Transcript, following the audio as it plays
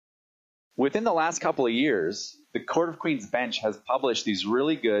Within the last couple of years, the Court of Queen's bench has published these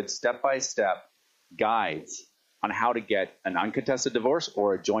really good step-by-step guides on how to get an uncontested divorce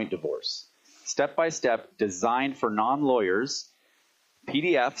or a joint divorce. Step-by-step, designed for non-lawyers,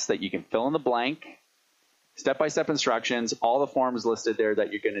 PDFs that you can fill in the blank, step-by-step instructions, all the forms listed there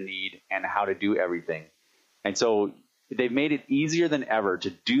that you're going to need, and how to do everything. And so they've made it easier than ever to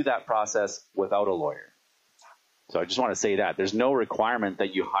do that process without a lawyer. So I just want to say that. There's no requirement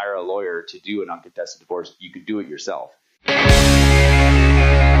that you hire a lawyer to do an uncontested divorce. You can do it yourself.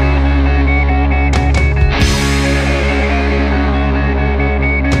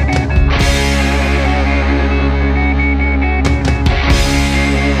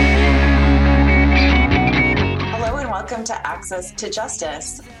 Welcome to Access to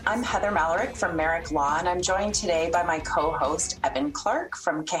Justice. I'm Heather Malarick from Merrick Law, and I'm joined today by my co-host, Evan Clark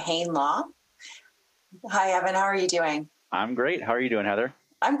from Kahane Law. Hi, Evan. How are you doing? I'm great. How are you doing, Heather?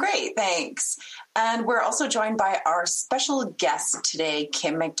 I'm great, thanks. And we're also joined by our special guest today,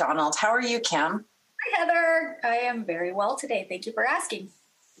 Kim McDonald. How are you, Kim? Hi, Heather. I am very well today. Thank you for asking.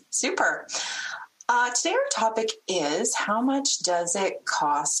 Super. Today our topic is, how much does it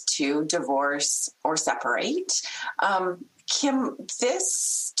cost to divorce or separate? Kim,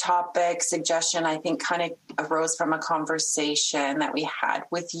 this topic suggestion, I think, kind of arose from a conversation that we had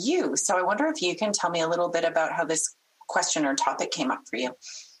with you. So I wonder if you can tell me a little bit about how this question or topic came up for you.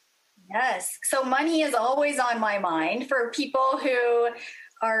 Yes. So money is always on my mind. For people who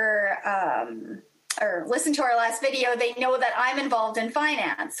are or listen to our last video, they know that I'm involved in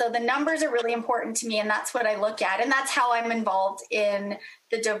finance. So the numbers are really important to me, and that's what I look at. And that's how I'm involved in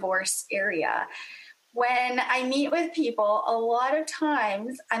the divorce area. When I meet with people, a lot of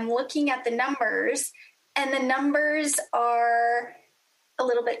times I'm looking at the numbers, and the numbers are a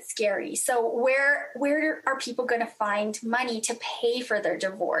little bit scary. So where are people going to find money to pay for their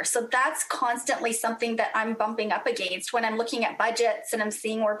divorce? So that's constantly something that I'm bumping up against when I'm looking at budgets and I'm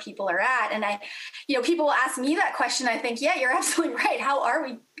seeing where people are at. And people will ask me that question. I think, yeah, you're absolutely right.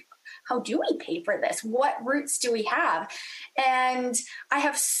 How do we pay for this? What routes do we have? And I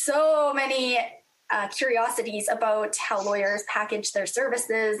have so many curiosities about how lawyers package their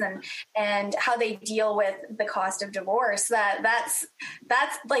services and how they deal with the cost of divorce. That's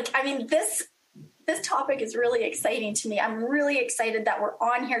this topic is really exciting to me. I'm really excited that we're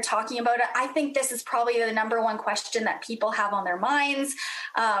on here talking about it. I think this is probably the number one question that people have on their minds,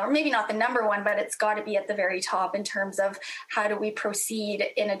 or maybe not the number one, but it's got to be at the very top in terms of how do we proceed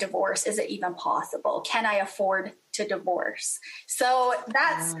in a divorce? Is it even possible? Can I afford to divorce? So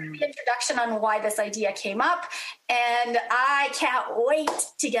that's the introduction on why this idea came up. And I can't wait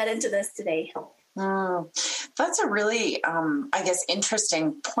to get into this today. That's a really,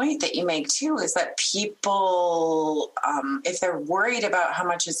 interesting point that you make too, is that people, if they're worried about how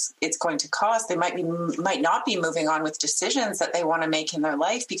much it's going to cost, they might not be moving on with decisions that they want to make in their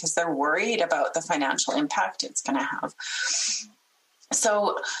life because they're worried about the financial impact it's going to have.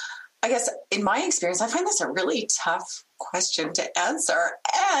 So I guess in my experience, I find this a really tough question to answer,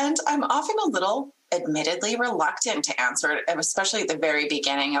 and I'm often a little admittedly reluctant to answer it, especially at the very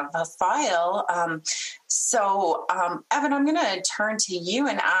beginning of the file. Evan, I'm going to turn to you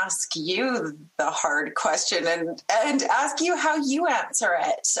and ask you the hard question and ask you how you answer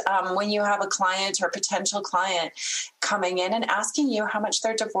it when you have a client or potential client coming in and asking you how much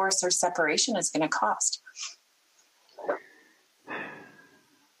their divorce or separation is going to cost.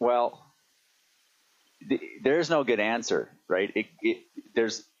 Well, there's no good answer, right?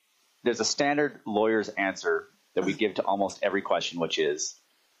 There's a standard lawyer's answer that we give to almost every question, which is,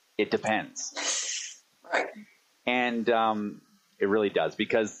 it depends. Right. And it really does,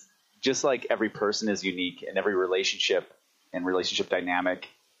 because just like every person is unique and every relationship and relationship dynamic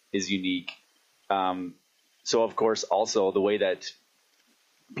is unique. So, of course, also the way that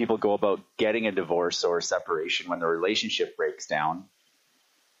people go about getting a divorce or a separation when the relationship breaks down,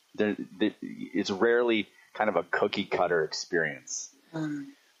 it's rarely kind of a cookie cutter experience.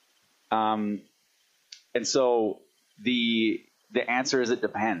 And so the answer is it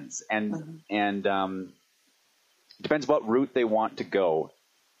depends, and it depends what route they want to go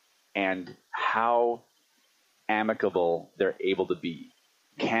and how amicable they're able to be.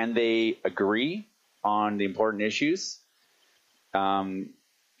 Can they agree on the important issues? How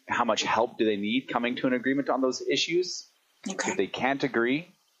much help do they need coming to an agreement on those issues? Okay. If they can't agree,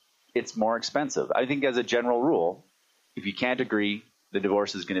 it's more expensive. I think as a general rule, if you can't agree, the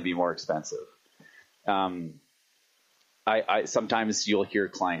divorce is going to be more expensive. I sometimes you'll hear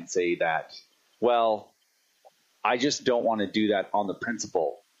clients say that, well, I just don't want to do that on the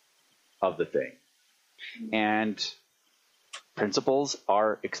principle of the thing. And principles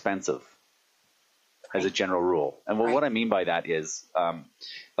are expensive. as a general rule. And what I mean by that is,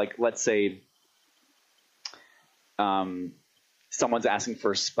 like, let's say someone's asking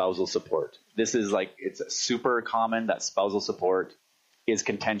for spousal support. This is like, it's super common that spousal support is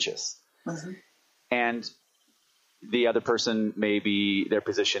contentious. Mm-hmm. And the other person, maybe their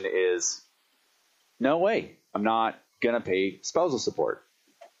position is, no way, I'm not going to pay spousal support.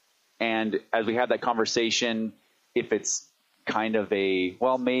 And as we have that conversation, if it's kind of a,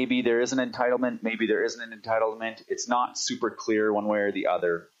 well, maybe there is an entitlement, maybe there isn't an entitlement, it's not super clear one way or the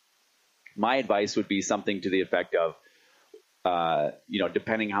other. My advice would be something to the effect of,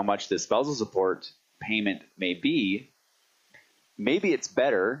 depending how much the spousal support payment may be, maybe it's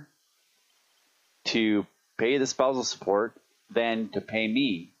better to pay the spousal support than to pay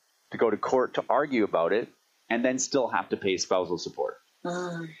me to go to court to argue about it and then still have to pay spousal support.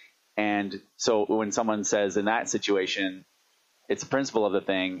 And so when someone says in that situation, it's the principle of the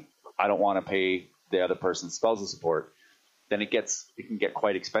thing, I don't want to pay the other person's spousal support, then it can get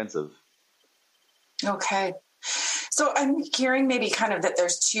quite expensive. Okay. So I'm hearing maybe kind of that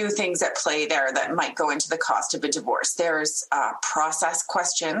there's two things at play there that might go into the cost of a divorce. There's process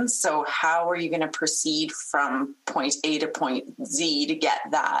questions. So how are you going to proceed from point A to point Z to get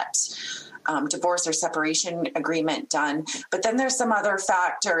that divorce or separation agreement done? But then there's some other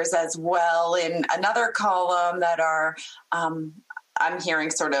factors as well in another column that are, I'm hearing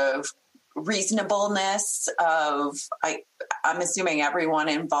sort of reasonableness of, I'm assuming everyone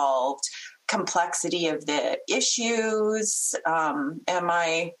involved, complexity of the issues. Am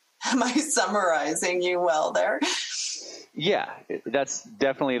I summarizing you well there? Yeah, those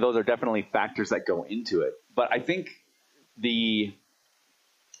are definitely factors that go into it. But I think the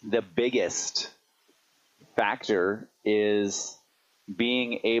biggest factor is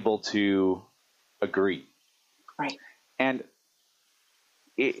being able to agree. Right. And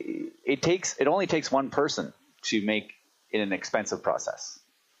it only takes one person to make it an expensive process.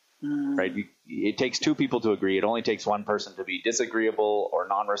 Right? It takes two people to agree. It only takes one person to be disagreeable or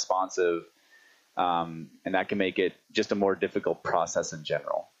non-responsive, and that can make it just a more difficult process in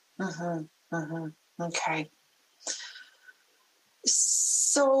general. Okay.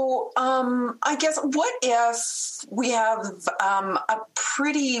 So I guess what if we have a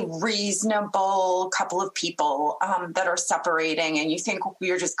pretty reasonable couple of people that are separating, and you think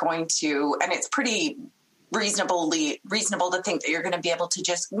you're just going to, and it's pretty reasonable to think that you're going to be able to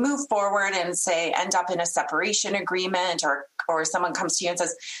just move forward and say end up in a separation agreement, or someone comes to you and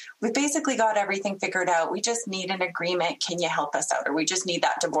says, we've basically got everything figured out, we just need an agreement, can you help us out? Or we just need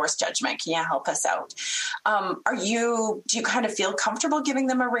that divorce judgment, can you help us out? Do you kind of feel comfortable giving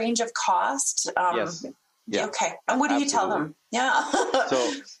them a range of cost? Yes. Yeah. Okay. And what do you tell them? Yeah.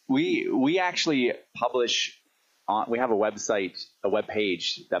 So we actually publish we have a web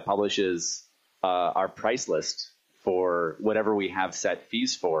page that publishes our price list for whatever we have set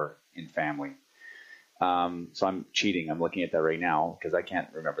fees for in family. So I'm cheating. I'm looking at that right now because I can't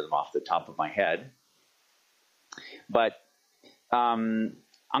remember them off the top of my head. But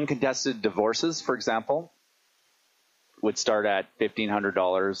uncontested divorces, for example, would start at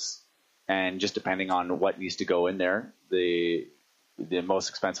 $1,500, and just depending on what needs to go in there, the most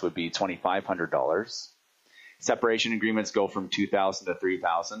expensive would be $2,500. Separation agreements go from $2,000 to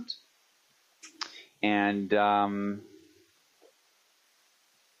 $3,000. And,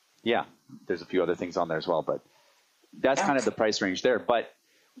 there's a few other things on there as well, but that's kind of the price range there. But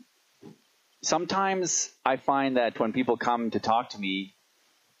sometimes I find that when people come to talk to me,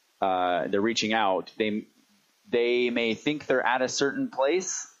 they're reaching out, they may think they're at a certain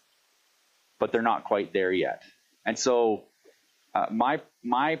place, but they're not quite there yet. And so my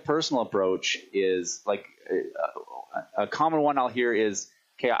personal approach is like a common one I'll hear is,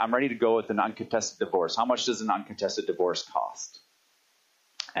 okay, I'm ready to go with an uncontested divorce. How much does an uncontested divorce cost?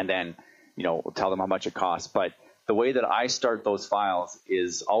 And then, we'll tell them how much it costs. But the way that I start those files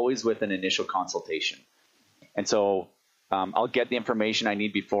is always with an initial consultation. And so I'll get the information I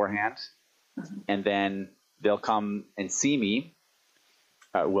need beforehand, and then they'll come and see me.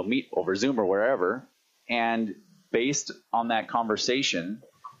 We'll meet over Zoom or wherever. And based on that conversation,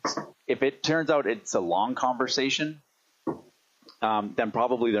 if it turns out it's a long conversation, then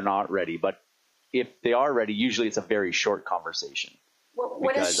probably they're not ready. But if they are ready, usually it's a very short conversation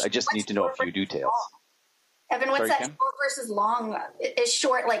because I just need to know a few details. Evan, what's that short versus long? Is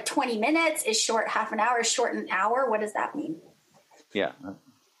short like 20 minutes? Is short half an hour? Is short an hour? What does that mean? Yeah,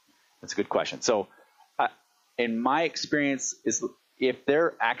 that's a good question. So in my experience, is if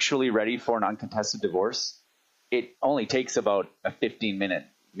they're actually ready for an uncontested divorce, it only takes about a 15-minute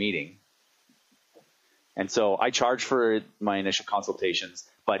meeting. And so I charge for my initial consultations,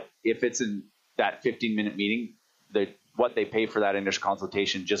 but if that 15-minute meeting, what they pay for that initial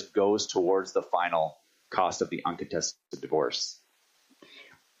consultation just goes towards the final cost of the uncontested divorce.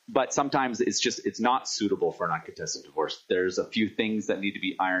 But sometimes it's not suitable for an uncontested divorce. There's a few things that need to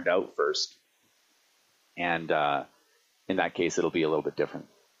be ironed out first. And in that case, it'll be a little bit different.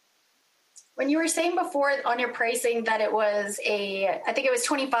 When you were saying before on your pricing that it was I think it was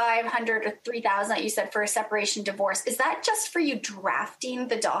 $2,500 or $3,000 that you said for a separation divorce, is that just for you drafting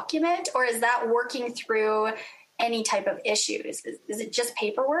the document, or is that working through any type of issues? Is it just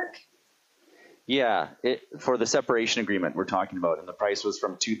paperwork? Yeah, for the separation agreement we're talking about, and the price was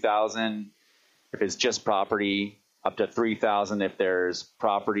from $2,000 if it's just property, up to $3,000 if there's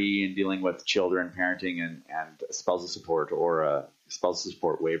property and dealing with children, parenting, and spousal support or a spousal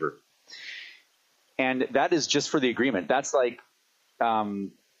support waiver. And that is just for the agreement. That's like,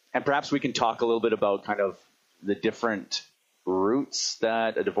 and perhaps we can talk a little bit about kind of the different routes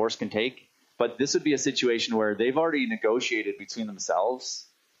that a divorce can take. But this would be a situation where they've already negotiated between themselves.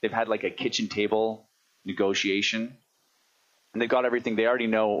 They've had like a kitchen table negotiation, and they've got everything. They already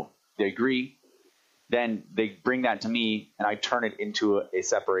know, they agree. Then they bring that to me, and I turn it into a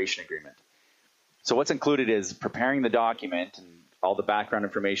separation agreement. So what's included is preparing the document and all the background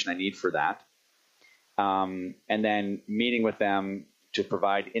information I need for that, and then meeting with them to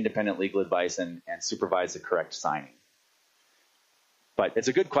provide independent legal advice and supervise the correct signing. But it's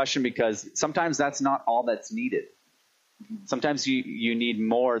a good question because sometimes that's not all that's needed. Sometimes you need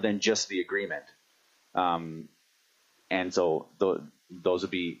more than just the agreement. And so those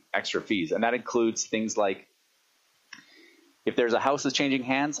would be extra fees. And that includes things like if there's a house that's changing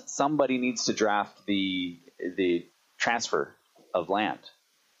hands, somebody needs to draft the transfer of land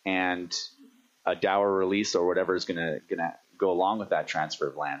and a dower release or whatever is gonna go along with that transfer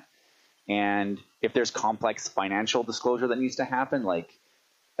of land. And if there's complex financial disclosure that needs to happen, like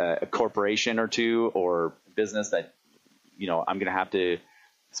a corporation or two or business that, I'm going to have to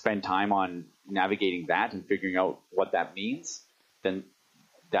spend time on navigating that and figuring out what that means, then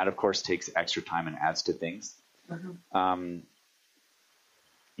that, of course, takes extra time and adds to things. Mm-hmm.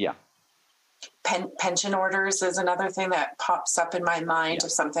 Yeah. Pension orders is another thing that pops up in my mind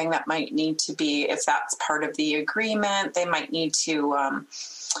of something that might need to be, if that's part of the agreement, they might need to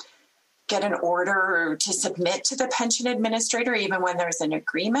get an order to submit to the pension administrator, even when there's an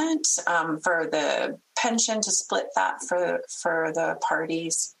agreement for the pension to split that for the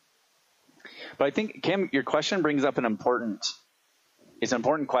parties. But I think, Kim, your question brings up an important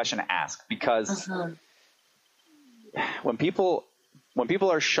question to ask, because when people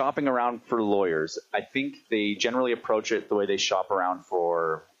are shopping around for lawyers, I think they generally approach it the way they shop around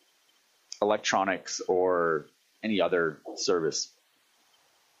for electronics or any other service.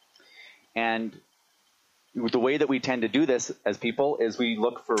 And the way that we tend to do this as people is we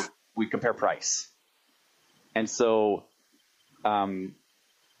compare price. And so you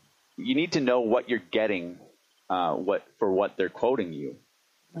need to know what you're getting for what they're quoting you.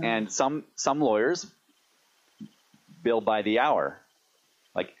 Mm-hmm. And some lawyers bill by the hour.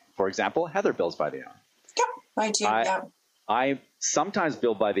 Like, for example, Heather bills by the hour. Yeah, I do. I sometimes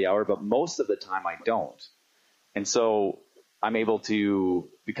bill by the hour, but most of the time I don't. And so I'm able to,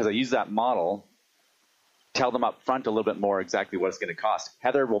 because I use that model, tell them up front a little bit more exactly what it's going to cost.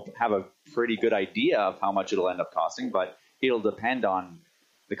 Heather will have a pretty good idea of how much it'll end up costing, but it'll depend on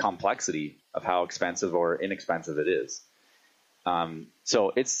the complexity of how expensive or inexpensive it is.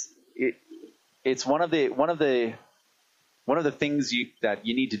 So it's one of the things that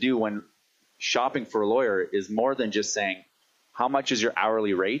you need to do when shopping for a lawyer is more than just saying, how much is your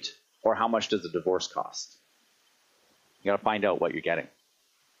hourly rate or how much does the divorce cost? You got to find out what you're getting.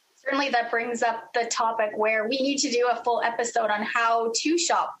 Certainly that brings up the topic where we need to do a full episode on how to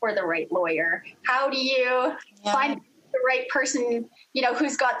shop for the right lawyer. How do you find the right person,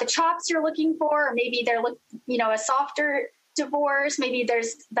 who's got the chops you're looking for, or maybe they're a softer divorce, maybe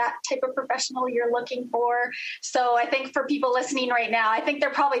there's that type of professional you're looking for. So I think for people listening right now, I think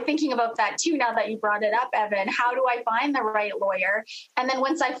they're probably thinking about that too now that you brought it up, Evan. How do I find the right lawyer? And then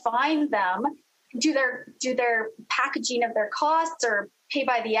once I find them, do their packaging of their costs or pay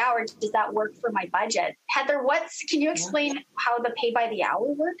by the hour, does that work for my budget? Heather, can you explain how the pay by the hour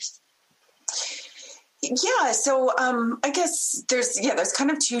works? Yeah, so I guess there's kind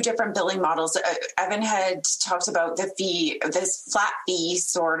of two different billing models. Evan had talked about this flat fee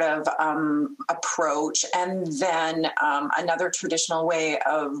sort of approach, and then another traditional way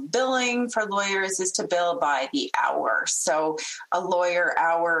of billing for lawyers is to bill by the hour. So a lawyer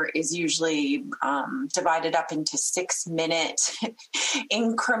hour is usually divided up into 6-minute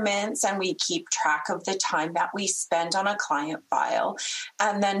increments, and we keep track of the time that we spend on a client file,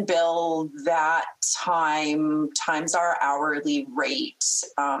 and then bill that time times our hourly rate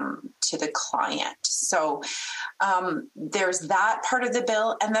to the client. So there's that part of the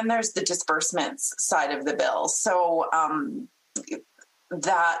bill, and then there's the disbursements side of the bill. So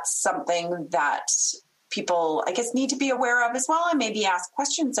that's something that people, I guess, need to be aware of as well, and maybe ask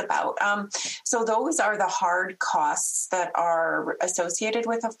questions about. So those are the hard costs that are associated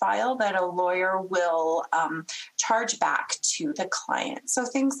with a file that a lawyer will charge back to the client. So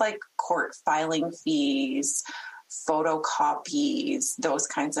things like court filing fees, photocopies, those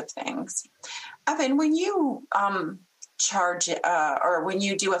kinds of things. Evan, when you charge or when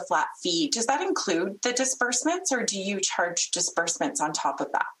you do a flat fee, does that include the disbursements, or do you charge disbursements on top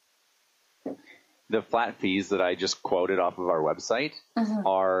of that? The flat fees that I just quoted off of our website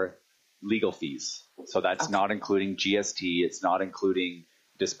are legal fees. So that's not including GST. It's not including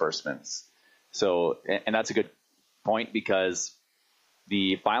disbursements. So, and that's a good point, because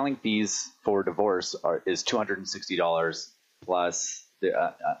the filing fees for divorce is $260 plus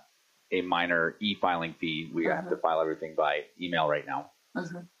a minor e-filing fee. We have to file everything by email right now.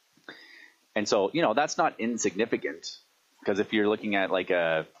 And so, that's not insignificant, because if you're looking at like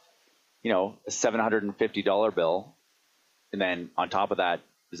a $750 bill, and then on top of that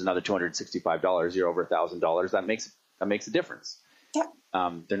is another $265, you're over $1,000. That makes a difference. Yeah.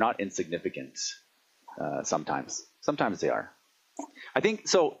 They're not insignificant. Sometimes they are. I think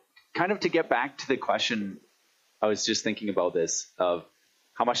so. Kind of to get back to the question, I was just thinking about this of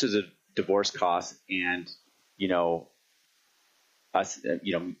how much does a divorce cost, and us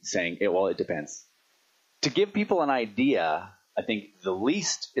saying it depends. To give people an idea, I think the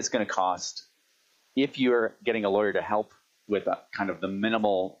least it's going to cost, if you're getting a lawyer to help with kind of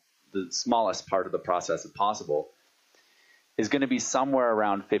the smallest part of the process if possible, is going to be somewhere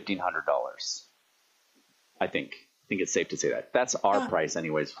around $1,500. I think it's safe to say that. That's our price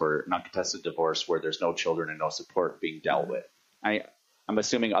anyways for non-contested divorce, where there's no children and no support being dealt with. I'm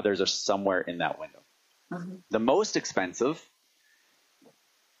assuming others are somewhere in that window. The most expensive,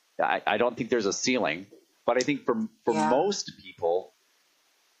 I don't think there's a ceiling. But I think for most people,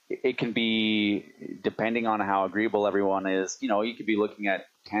 it can be, depending on how agreeable everyone is, you could be looking at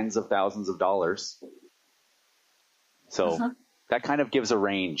tens of thousands of dollars. So that kind of gives a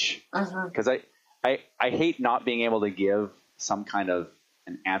range, because I hate not being able to give some kind of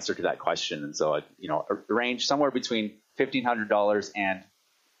an answer to that question. And so, a range somewhere between $1,500 and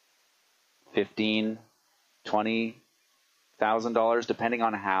 $15,000, $20,000, depending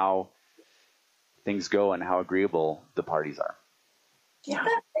on how things go and how agreeable the parties are. Yeah.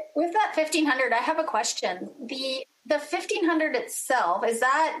 With that $1,500, I have a question. The $1,500 itself, is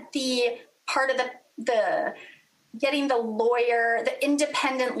that the part of the getting the lawyer, the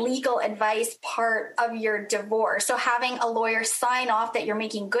independent legal advice part of your divorce? So having a lawyer sign off that you're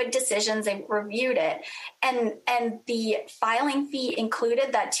making good decisions and reviewed it, and the filing fee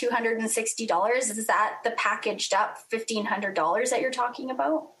included, that $260, is that the packaged up $1,500 that you're talking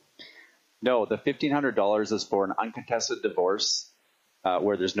about? No, the $1,500 is for an uncontested divorce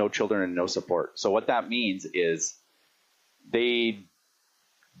where there's no children and no support. So what that means is they're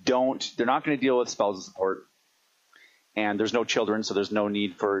not going to deal with spousal support, and there's no children, so there's no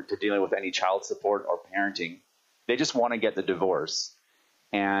need to dealing with any child support or parenting. They just want to get the divorce,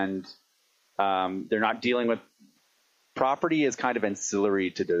 and they're not dealing with property is kind of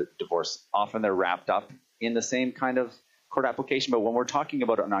ancillary to divorce. Often they're wrapped up in the same kind of court application, but when we're talking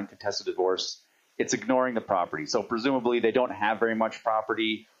about an uncontested divorce, it's ignoring the property. So presumably they don't have very much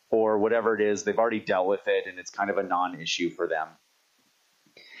property, or whatever it is, they've already dealt with it, and it's kind of a non-issue for them.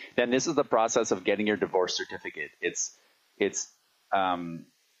 Then this is the process of getting your divorce certificate. It's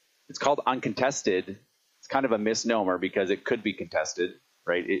called uncontested. It's kind of a misnomer because it could be contested,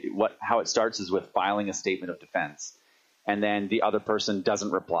 right? How it starts is with filing a statement of defense, and then the other person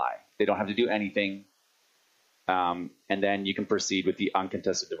doesn't reply. They don't have to do anything. And then you can proceed with the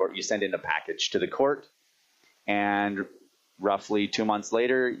uncontested divorce. You send in a package to the court, and roughly 2 months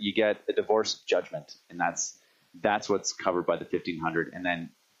later, you get a divorce judgment, and that's what's covered by the $1,500. And then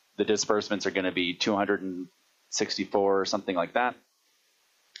the disbursements are going to be $264 or something like that.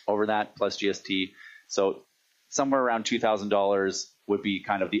 Over that plus GST, so somewhere around $2,000 would be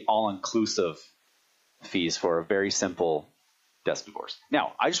kind of the all-inclusive fees for a very simple death divorce.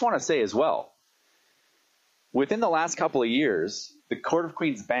 Now, I just want to say as well, within the last couple of years, the Court of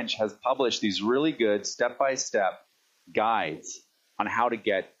Queen's bench has published these really good step-by-step guides on how to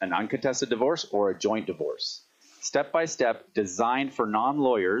get an uncontested divorce or a joint divorce. Step-by-step, designed for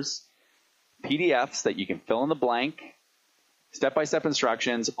non-lawyers, PDFs that you can fill in the blank, step-by-step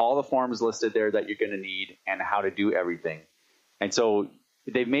instructions, all the forms listed there that you're going to need, and how to do everything. And so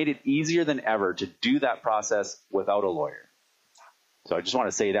they've made it easier than ever to do that process without a lawyer. So I just want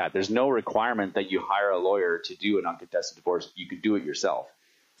to say that. There's no requirement that you hire a lawyer to do an uncontested divorce. You can do it yourself.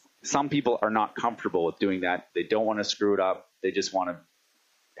 Some people are not comfortable with doing that. They don't want to screw it up. They just want to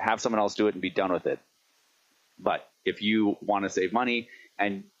have someone else do it and be done with it. But if you want to save money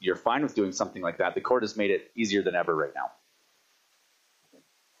and you're fine with doing something like that, the court has made it easier than ever right now.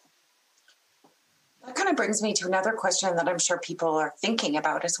 That kind of brings me to another question that I'm sure people are thinking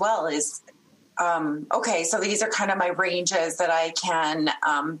about as well is, okay, so these are kind of my ranges that I can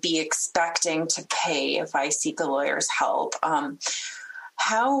be expecting to pay if I seek a lawyer's help.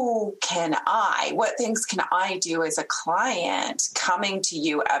 What things can I do as a client coming to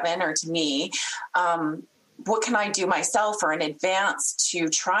you, Evan, or to me? What can I do myself or in advance to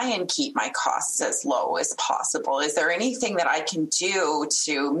try and keep my costs as low as possible? Is there anything that I can do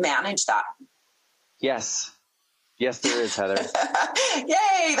to manage that? Yes. Yes, there is, Heather.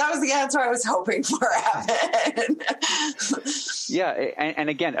 Yay! That was the answer I was hoping for, Evan. Yeah, and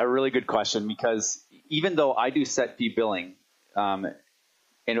again, a really good question, because even though I do set fee billing,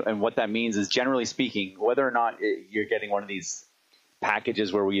 and what that means is, generally speaking, whether or not you're getting one of these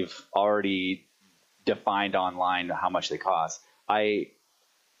packages where we've already defined online how much they cost,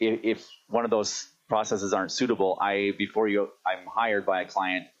 if one of those processes aren't suitable, I'm hired by a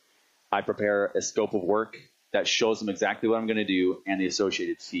client, I prepare a scope of work that shows them exactly what I'm going to do and the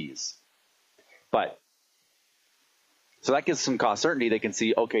associated fees. So that gives some cost certainty. They can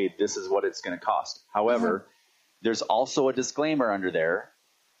see, okay, this is what it's going to cost. However, there's also a disclaimer under there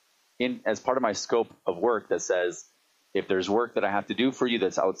as part of my scope of work that says, if there's work that I have to do for you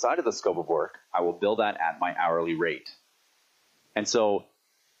that's outside of the scope of work, I will bill that at my hourly rate. And so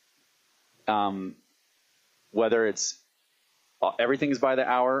whether it's everything's by the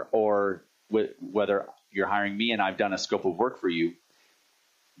hour or whether you're hiring me and I've done a scope of work for you,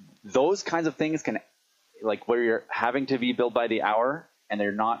 those kinds of things can, like where you're having to be billed by the hour and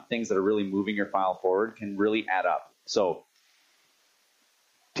they're not things that are really moving your file forward, can really add up. So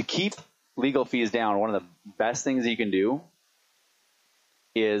to keep legal fees down, one of the best things you can do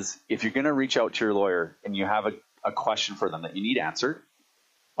is, if you're going to reach out to your lawyer and you have a question for them that you need answered,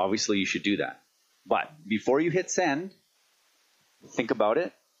 obviously you should do that. But before you hit send, think about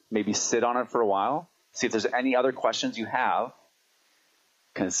it, maybe sit on it for a while, see if there's any other questions you have,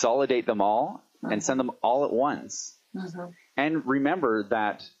 consolidate them all, and send them all at once. And remember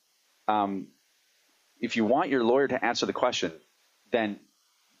that if you want your lawyer to answer the question, then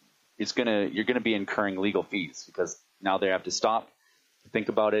you're going to be incurring legal fees, because now they have to stop, think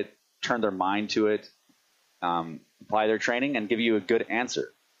about it, turn their mind to it, apply their training, and give you a good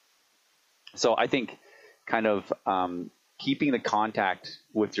answer. So I think kind of keeping the contact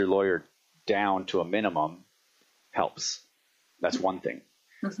with your lawyer down to a minimum helps. That's one thing.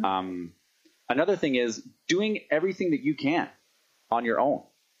 Another thing is doing everything that you can on your own.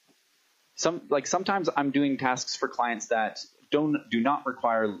 Sometimes I'm doing tasks for clients that do not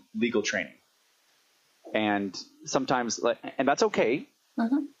require legal training, and sometimes, and that's okay.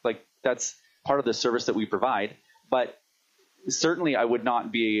 Like, that's part of the service that we provide. But certainly, I would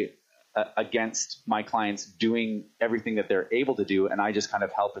not be against my clients doing everything that they're able to do, and I just kind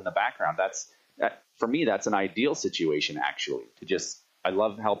of help in the background. For me, that's an ideal situation, actually. I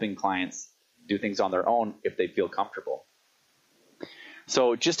love helping clients do things on their own if they feel comfortable.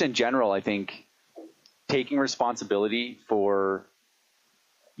 So just in general, I think taking responsibility for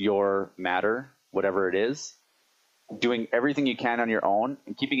your matter, whatever it is, doing everything you can on your own,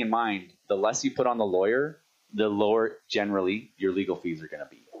 and keeping in mind, the less you put on the lawyer, the lower generally your legal fees are going to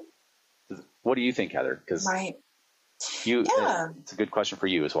be. What do you think, Heather? Because it's a good question for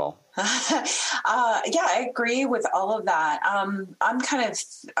you as well. I agree with all of that. I'm kind of,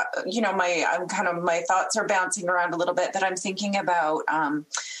 my thoughts are bouncing around a little bit, that I'm thinking about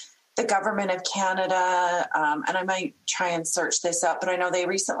the government of Canada, and I might try and search this up, but I know they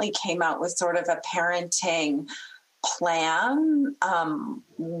recently came out with sort of a parenting plan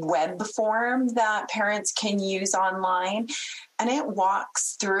web form that parents can use online, and it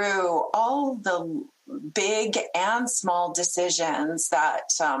walks through all the big and small decisions that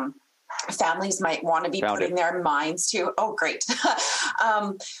families might want to be putting their minds to. Oh, great.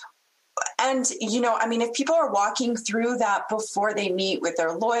 And, if people are walking through that before they meet with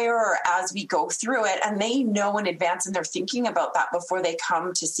their lawyer or as we go through it, and they know in advance and they're thinking about that before they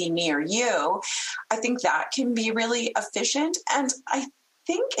come to see me or you, I think that can be really efficient. And I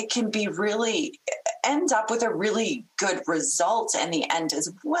think it can be really end up with a really good result in the end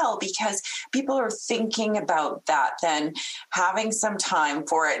as well, because people are thinking about that, then having some time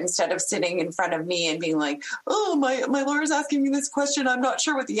for it instead of sitting in front of me and being like, oh, my lawyer's asking me this question. I'm not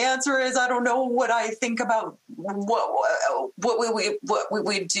sure what the answer is. I don't know what I think about what we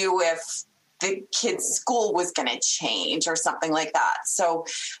would do if the kid's school was going to change or something like that. So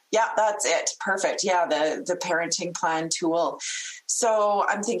yeah, that's it. Perfect. Yeah. The parenting plan tool. So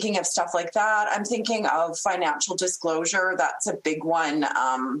I'm thinking of stuff like that. I'm thinking of financial disclosure. That's a big one.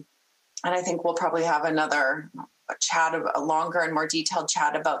 And I think we'll probably have a longer and more detailed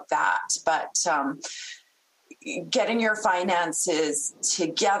chat about that. But getting your finances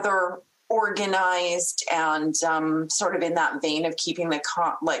together, organized, and sort of in that vein of keeping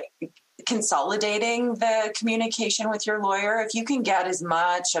consolidating the communication with your lawyer. If you can get as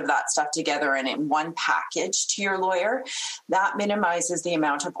much of that stuff together and in one package to your lawyer, that minimizes the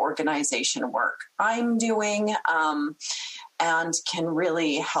amount of organization work I'm doing, and can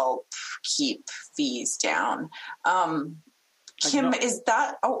really help keep fees down. Kim, is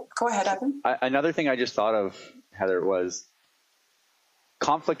that, go ahead, Evan. Another thing I just thought of, Heather, was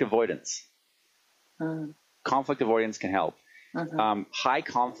conflict avoidance. Conflict avoidance can help. High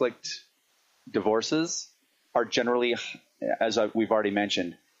conflict divorces are generally, as we've already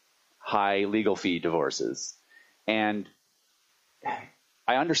mentioned, high legal fee divorces. And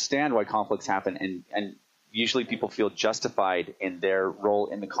I understand why conflicts happen, and usually people feel justified in their role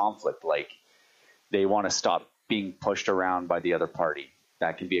in the conflict, like they want to stop being pushed around by the other party.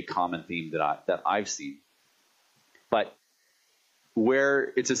 That can be a common theme that I've seen. But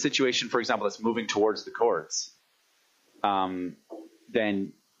where it's a situation, for example, that's moving towards the courts,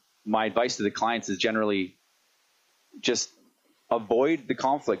 then my advice to the clients is generally just avoid the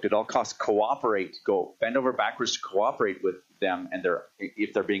conflict at all costs. Cooperate, go bend over backwards to cooperate with them, and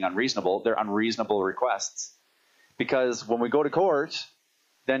if they're being unreasonable, they're unreasonable requests. Because when we go to court,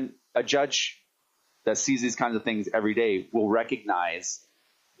 then a judge that sees these kinds of things every day will recognize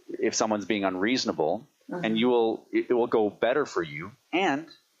if someone's being unreasonable, and it will go better for you. And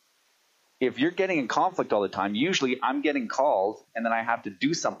if you're getting in conflict all the time, usually I'm getting called and then I have to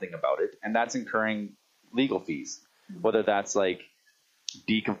do something about it, and that's incurring legal fees, whether that's like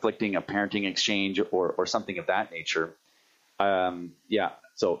deconflicting a parenting exchange or something of that nature.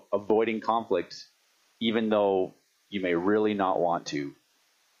 So avoiding conflict, even though you may really not want to,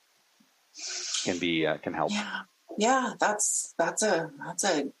 can help. Yeah, that's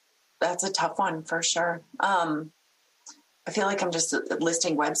a tough one for sure. I feel like I'm just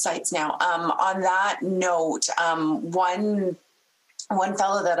listing websites now. On that note, one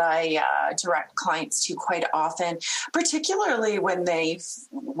fellow that I direct clients to quite often, particularly when they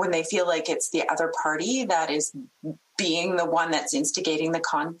feel like it's the other party that is being the one that's instigating the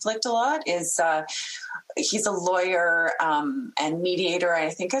conflict a lot, is he's a lawyer and mediator, and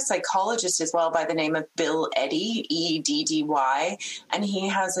I think a psychologist as well, by the name of Bill Eddy, Eddy, and he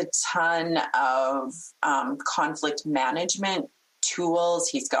has a ton of conflict management tools.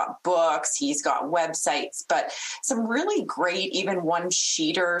 He's got books, he's got websites, but some really great, even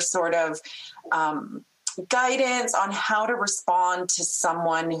one-sheeter sort of guidance on how to respond to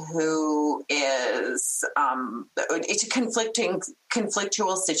someone who is it's a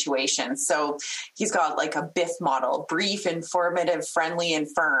conflictual situation. So he's got like a BIF model: brief, informative, friendly,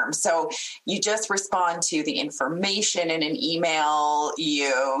 and firm. So you just respond to the information in an email,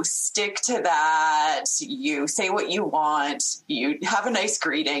 you stick to that, you say what you want, you have a nice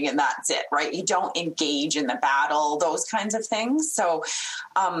greeting, and that's it, right? You don't engage in the battle, those kinds of things. So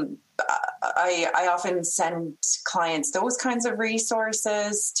I often send clients those kinds of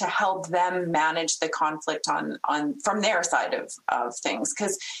resources to help them manage the conflict on from their side of things,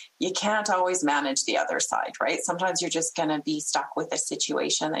 because you can't always manage the other side, right? Sometimes you're just going to be stuck with a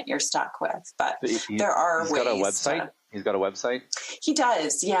situation that you're stuck with, but there are ways. He's got a website? He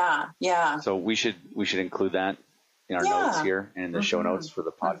does, yeah. So we should include that in our notes here and in the show notes for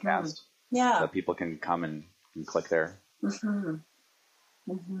the podcast. Yeah. So that people can come and click there.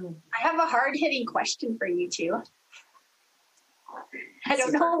 I have a hard-hitting question for you two. I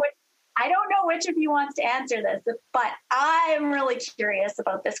don't know which of you wants to answer this, but I'm really curious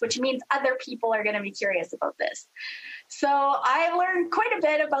about this, which means other people are going to be curious about this. So I've learned quite a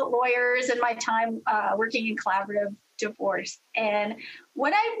bit about lawyers in my time working in collaborative divorce. And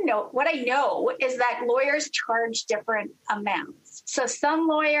what I know is that lawyers charge different amounts. So some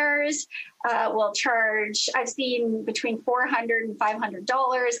lawyers will charge, I've seen between $400 and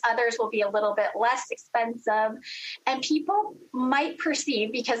 $500. Others will be a little bit less expensive. And people might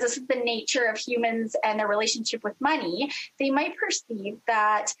perceive, because this is the nature of humans and their relationship with money, they might perceive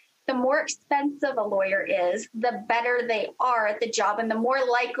that the more expensive a lawyer is, the better they are at the job and the more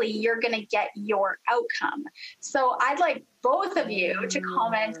likely you're going to get your outcome. So I'd like both of you to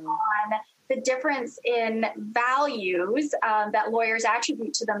comment on the difference in values that lawyers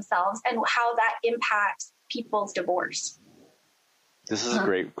attribute to themselves and how that impacts people's divorce. This is a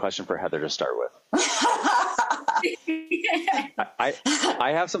great question for Heather to start with. I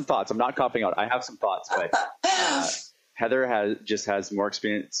have some thoughts. I'm not copping out. I have some thoughts, but Heather has more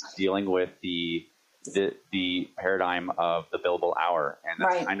experience dealing with the paradigm of the billable hour, and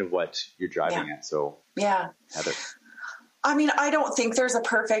that's kind of what you're driving at. So Heather. I mean, I don't think there's a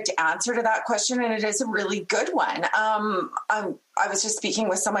perfect answer to that question, and it is a really good one. I was just speaking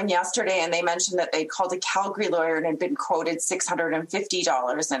with someone yesterday, and they mentioned that they called a Calgary lawyer and had been quoted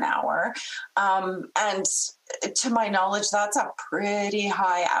 $650 an hour. And to my knowledge, that's a pretty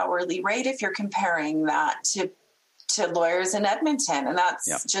high hourly rate if you're comparing that to lawyers in Edmonton, and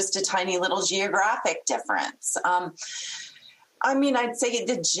that's just a tiny little geographic difference. I mean, I'd say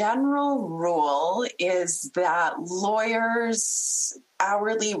the general rule is that lawyers'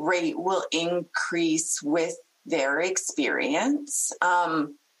 hourly rate will increase with their experience. But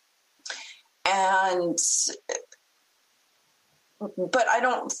I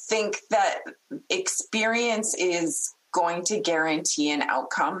don't think that experience is going to guarantee an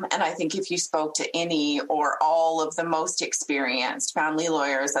outcome. And I think if you spoke to any or all of the most experienced family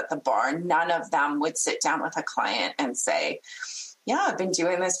lawyers at the bar, none of them would sit down with a client and say, yeah, I've been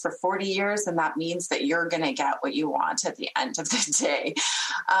doing this for 40 years, and that means that you're going to get what you want at the end of the day.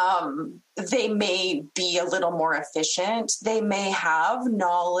 They may be a little more efficient. They may have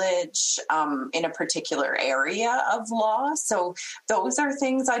knowledge in a particular area of law. So those are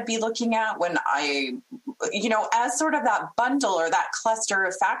things I'd be looking at when as sort of that bundle or that cluster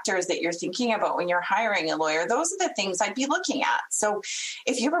of factors that you're thinking about when you're hiring a lawyer. Those are the things I'd be looking at. So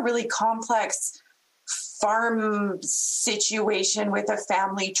if you have a really complex farm situation with a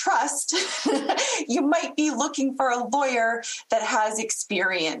family trust, you might be looking for a lawyer that has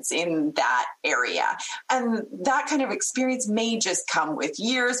experience in that area. And that kind of experience may just come with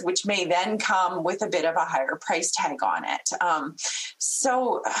years, which may then come with a bit of a higher price tag on it.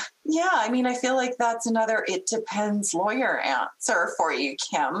 I mean, I feel like that's another it depends lawyer answer for you,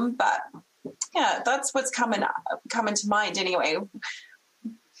 Kim. But yeah, that's what's coming to mind anyway.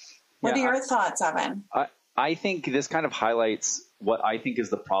 What are your thoughts, Evan? I think this kind of highlights what I think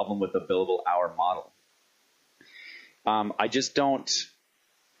is the problem with the billable hour model. I just don't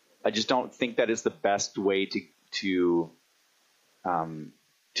think that is the best way to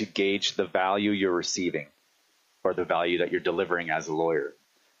gauge the value you're receiving or the value that you're delivering as a lawyer.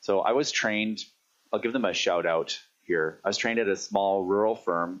 So I was trained. I'll give them a shout out here. I was trained at a small rural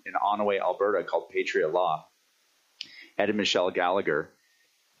firm in Onaway, Alberta called Patriot Law. Ed and Michelle Gallagher.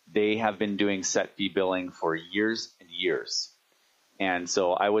 They have been doing set fee billing for years and years. And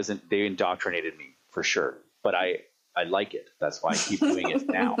so they indoctrinated me for sure, but I like it. That's why I keep doing it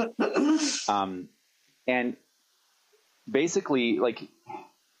now. And basically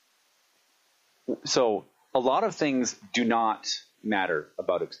so a lot of things do not matter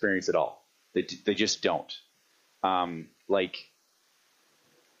about experience at all. They just don't. Like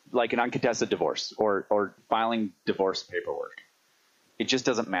an uncontested divorce or filing divorce paperwork. It just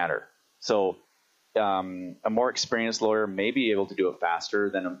doesn't matter. So a more experienced lawyer may be able to do it faster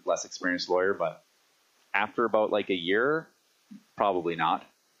than a less experienced lawyer, but after about a year, probably not.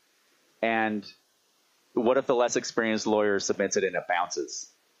 And what if the less experienced lawyer submits it and it bounces?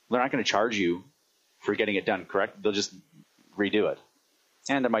 They're not going to charge you for getting it done, correct? They'll just redo it.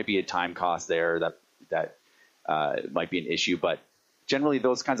 And there might be a time cost there that might be an issue, but generally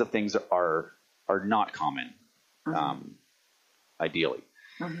those kinds of things are not common. Ideally,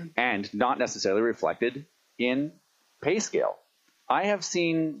 and not necessarily reflected in pay scale. I have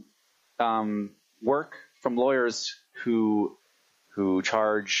seen work from lawyers who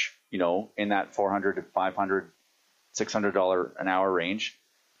charge, in that $400 to $500, $600 an hour range.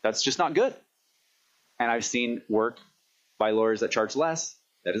 That's just not good. And I've seen work by lawyers that charge less.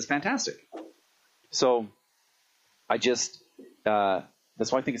 That is fantastic. So that's why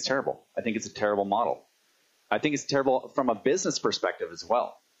I think it's terrible. I think it's a terrible model. I think it's terrible from a business perspective as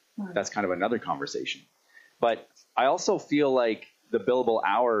well. That's kind of another conversation. But I also feel like the billable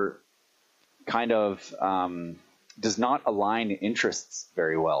hour kind of does not align interests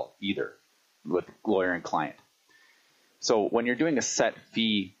very well either with lawyer and client. So when you're doing a set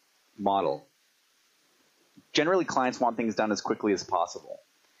fee model, generally clients want things done as quickly as possible.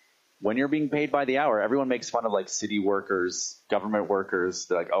 When you're being paid by the hour, everyone makes fun of like city workers, government workers.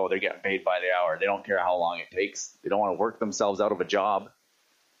 They're like, oh, they're getting paid by the hour. They don't care how long it takes. They don't want to work themselves out of a job.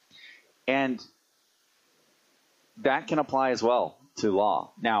 And that can apply as well to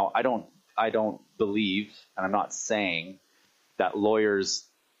law. Now, I don't believe, and I'm not saying that lawyers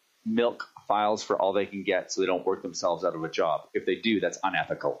milk files for all they can get so they don't work themselves out of a job. If they do, that's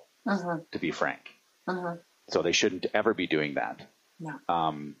unethical, to be frank. So they shouldn't ever be doing that.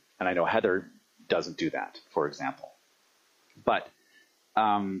 No. And I know Heather doesn't do that, for example. But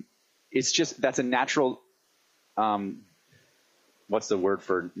it's just, that's a natural, what's the word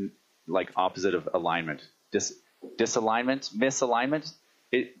for like opposite of alignment? Disalignment, misalignment.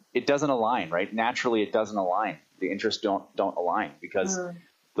 It doesn't align, right? Naturally, it doesn't align. The interests don't align because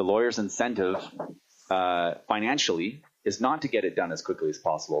the lawyer's incentive financially is not to get it done as quickly as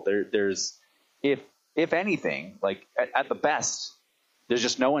possible. There's, if anything, like at the best, there's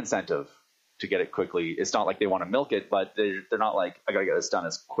just no incentive to get it quickly. It's not like they want to milk it, but they're not like, I got to get this done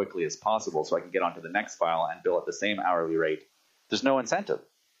as quickly as possible so I can get onto the next file and bill at the same hourly rate. There's no incentive.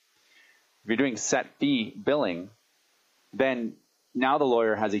 If you're doing set fee billing, then now the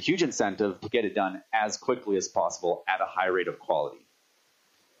lawyer has a huge incentive to get it done as quickly as possible at a high rate of quality.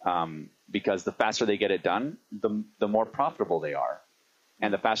 Because the faster they get it done, the more profitable they are.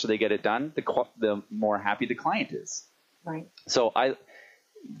 And the faster they get it done, the more happy the client is. Right. So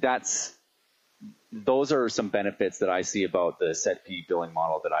those are some benefits that I see about the set fee billing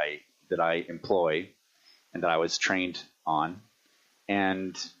model that I employ and that I was trained on,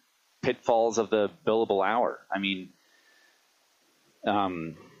 and pitfalls of the billable hour. I mean,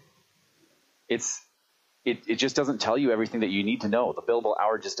 it just doesn't tell you everything that you need to know. The billable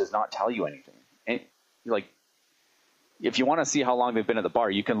hour just does not tell you anything. And like, if you want to see how long they've been at the bar,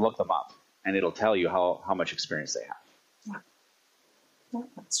 you can look them up, and it'll tell you how much experience they have. Yeah,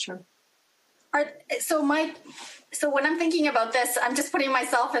 that's true. So when I'm thinking about this, I'm just putting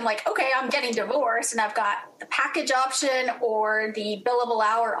myself in like, okay, I'm getting divorced and I've got the package option or the billable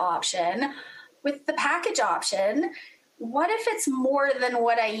hour option. With the package option, what if it's more than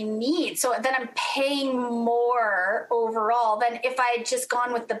what I need? So then I'm paying more overall than if I had just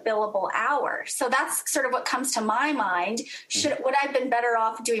gone with the billable hour. So that's sort of what comes to my mind. Would I have been better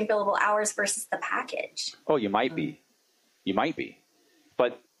off doing billable hours versus the package? Oh, you might be. You might be.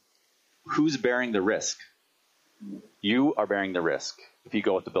 But who's bearing the risk? You are bearing the risk if you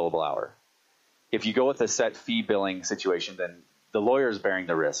go with the billable hour. If you go with a set fee billing situation, then the lawyer is bearing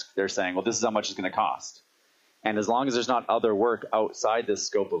the risk. They're saying, well, this is how much it's going to cost. And as long as there's not other work outside this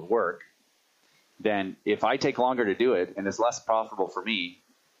scope of work, then if I take longer to do it and it's less profitable for me,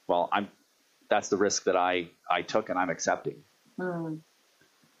 well, that's the risk that I took and I'm accepting.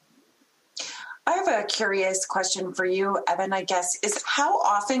 I have a curious question for you, Evan, I guess, is how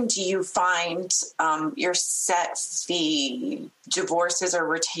often do you find your set fee divorces or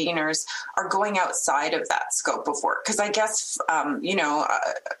retainers are going outside of that scope of work? Because I guess,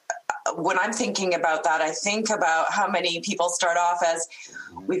 when I'm thinking about that, I think about how many people start off as,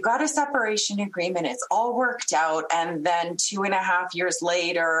 we've got a separation agreement, it's all worked out, and then 2.5 years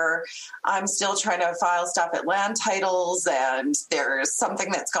later, I'm still trying to file stuff at land titles, and there's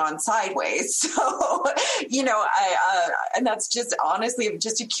something that's gone sideways. So, and that's just honestly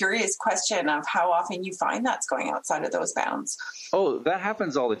just a curious question of how often you find that's going outside of those bounds. Oh, that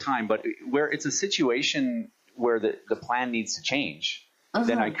happens all the time, but where it's a situation where the plan needs to change,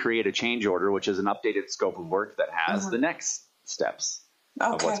 then I create a change order, which is an updated scope of work that has the next steps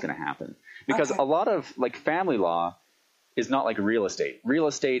of what's going to happen. Because a lot of like family law is not like real estate. Real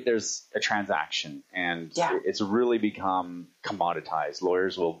estate, there's a transaction, and it's really become commoditized.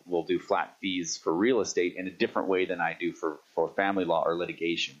 Lawyers will do flat fees for real estate in a different way than I do for family law or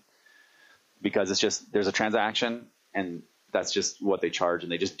litigation. Because it's just, there's a transaction, and that's just what they charge,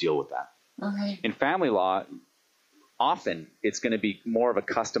 and they just deal with that. In family law, often it's going to be more of a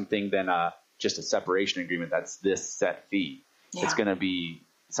custom thing than just a separation agreement that's this set fee. It's going to be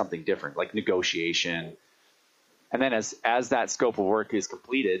something different, like negotiation. And then as that scope of work is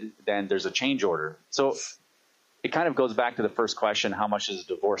completed, then there's a change order. So it kind of goes back to the first question, how much does a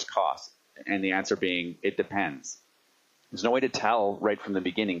divorce cost? And the answer being, it depends. There's no way to tell right from the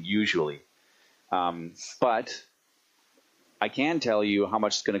beginning, usually. But I can tell you how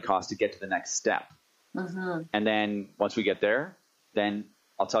much it's going to cost to get to the next step. And then once we get there, then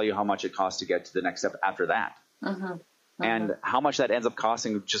I'll tell you how much it costs to get to the next step after that. And how much that ends up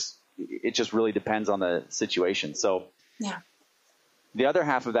costing just it just really depends on the situation. So yeah. The other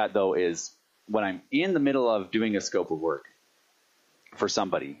half of that, though, is when I'm in the middle of doing a scope of work for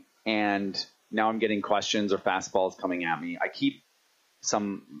somebody, and now I'm getting questions or fastballs coming at me, I keep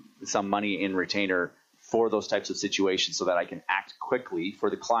some money in retainer for those types of situations so that I can act quickly for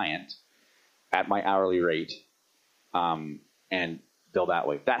the client at my hourly rate, and bill that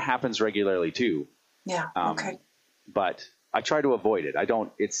way. That happens regularly too. Yeah. Okay. But I try to avoid it. I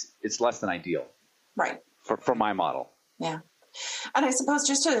don't. It's less than ideal. Right. For my model. Yeah. And I suppose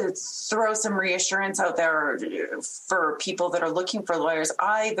just to throw some reassurance out there for people that are looking for lawyers,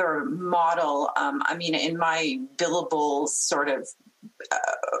 either model, in my billable sort of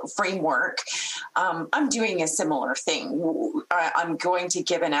framework, I'm doing a similar thing. I'm going to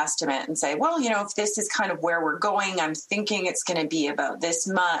give an estimate and say, well, if this is kind of where we're going, I'm thinking it's going to be about this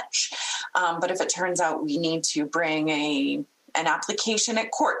much. But if it turns out we need to bring an application at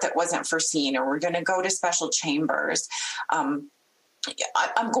court that wasn't foreseen, or we're going to go to special chambers, I'm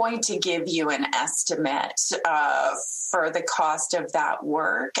going to give you an estimate for the cost of that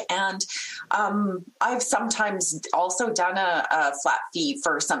work. And I've sometimes also done a flat fee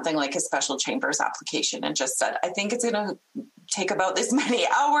for something like a special chambers application and just said, I think it's going to take about this many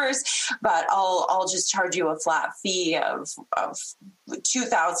hours, but I'll just charge you a flat fee of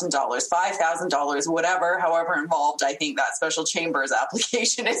 $2,000, $5,000, whatever, however involved I think that special chambers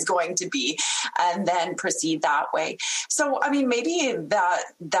application is going to be, and then proceed that way. So, maybe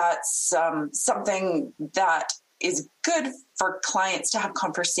that's something that is good for clients to have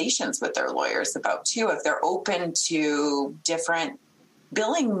conversations with their lawyers about too, if they're open to different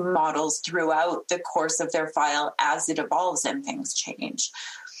billing models throughout the course of their file as it evolves and things change.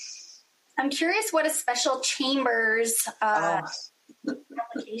 I'm curious what a special chambers application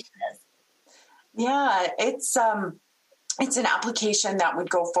is. Yeah, it's an application that would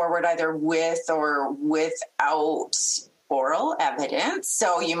go forward either with or without oral evidence.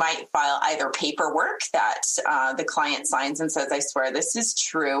 So you might file either paperwork that the client signs and says, I swear this is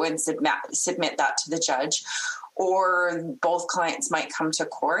true, and submit that to the judge. Or both clients might come to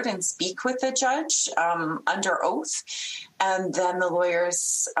court and speak with the judge under oath. And then the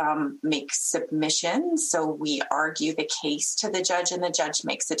lawyers make submissions. So we argue the case to the judge and the judge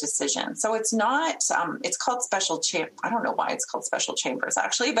makes a decision. So it's not, it's called I don't know why it's called special chambers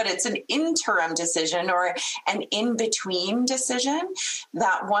actually, but it's an interim decision or an in-between decision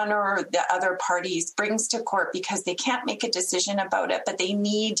that one or the other parties brings to court because they can't make a decision about it, but they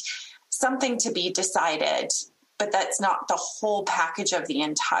need something to be decided. But that's not the whole package of the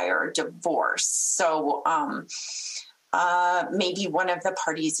entire divorce. So maybe one of the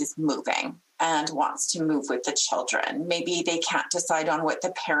parties is moving and wants to move with the children. Maybe they can't decide on what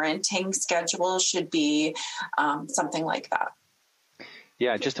the parenting schedule should be, something like that.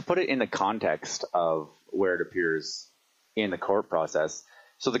 Yeah, just to put it in the context of where it appears in the court process.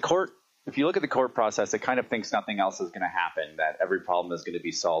 So the court, if you look at the court process, it kind of thinks nothing else is going to happen, that every problem is going to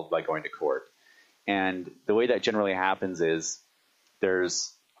be solved by going to court. And the way that generally happens is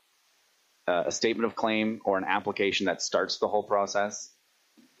there's a statement of claim or an application that starts the whole process.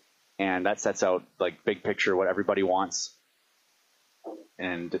 And that sets out like big picture what everybody wants.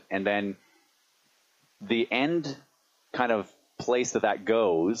 And then the end kind of place that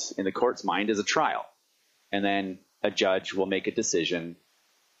goes in the court's mind is a trial. And then a judge will make a decision,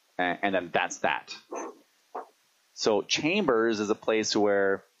 and then that's that. So chambers is a place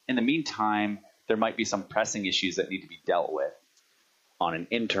where in the meantime, there might be some pressing issues that need to be dealt with on an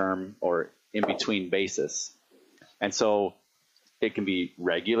interim or in-between basis. And so it can be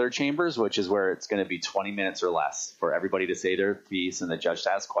regular chambers, which is where it's going to be 20 minutes or less for everybody to say their piece and the judge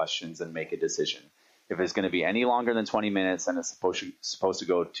to ask questions and make a decision. If it's going to be any longer than 20 minutes, then it's supposed to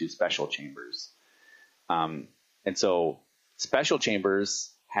go to special chambers. And so special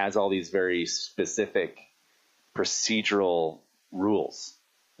chambers has all these very specific procedural rules.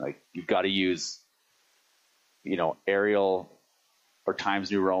 Like you've got to use, Arial or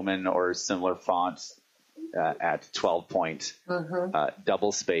Times New Roman or similar fonts at 12 point,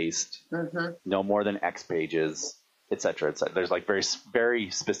 double spaced, no more than X pages, et cetera, et cetera. There's like very,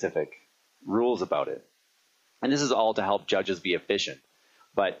 very specific rules about it. And this is all to help judges be efficient.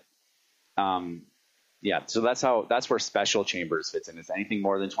 But so that's where special chambers fits in. It's anything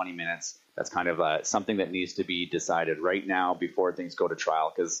more than 20 minutes. That's kind of something that needs to be decided right now before things go to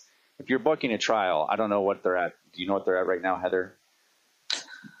trial. Because if you're booking a trial, I don't know what they're at. Do you know what they're at right now, Heather? It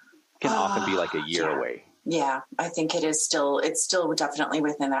can often be like a year away. Yeah, I think it's still definitely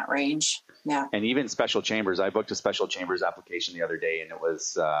within that range. Yeah. And even special chambers, I booked a special chambers application the other day, and it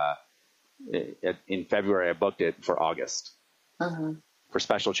was in February. I booked it for August. for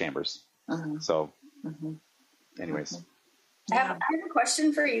special chambers. Mm-hmm. So anyways. I have a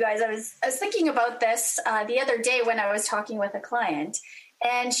question for you guys. I was thinking about this the other day when I was talking with a client,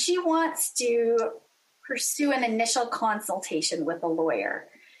 and she wants to pursue an initial consultation with a lawyer.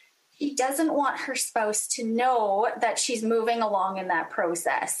 She doesn't want her spouse to know that she's moving along in that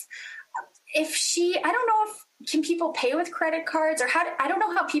process. I don't know can people pay with credit cards, or I don't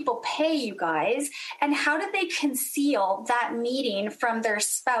know how people pay, you guys, and how do they conceal that meeting from their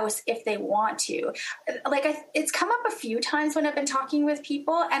spouse if they want to? It's come up a few times when I've been talking with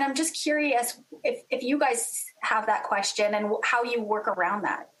people, and I'm just curious if you guys have that question and how you work around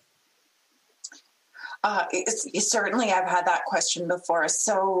that. Certainly, I've had that question before.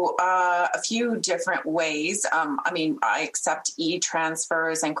 So a few different ways. I accept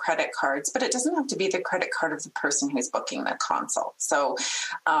e-transfers and credit cards, but it doesn't have to be the credit card of the person who's booking the consult. So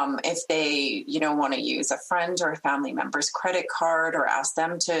if they, want to use a friend or a family member's credit card or ask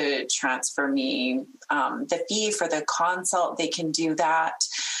them to transfer me the fee for the consult, they can do that.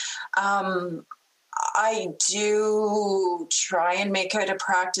 I do try and make it a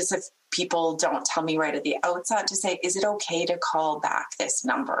practice if people don't tell me right at the outset to say, is it okay to call back this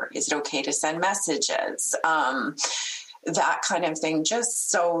number? Is it okay to send messages? That kind of thing,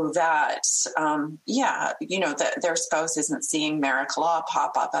 just so that, their spouse isn't seeing Merrick Law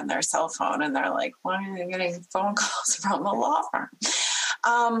pop up on their cell phone and they're like, why are they getting phone calls from the law firm?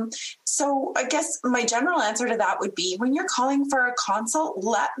 So I guess my general answer to that would be, when you're calling for a consult,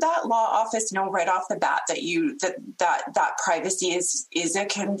 let that law office know right off the bat that privacy is a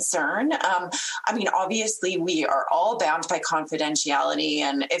concern. Obviously we are all bound by confidentiality.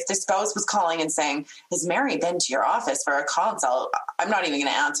 And if the spouse was calling and saying, has Mary been to your office for a consult? I'm not even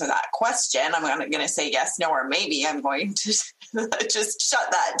going to answer that question. I'm going to say yes, no, or maybe. I'm going to just shut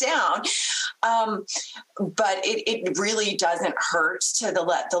that down. But it really doesn't hurt to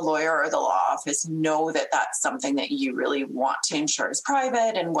let the lawyer or the law office know that that's something that you really want to ensure is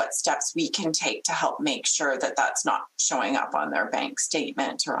private, and what steps we can take to help make sure that that's not showing up on their bank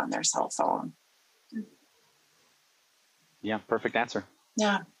statement or on their cell phone. Yeah, perfect answer.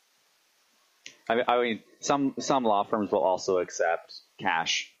 Yeah. I mean, some law firms will also accept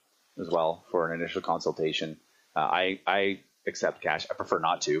cash as well for an initial consultation. I accept cash. I prefer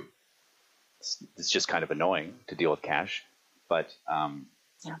not to. It's just kind of annoying to deal with cash. But,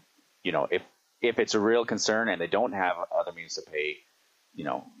 if it's a real concern and they don't have other means to pay,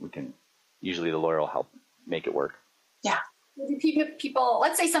 usually the lawyer will help make it work. Yeah. People,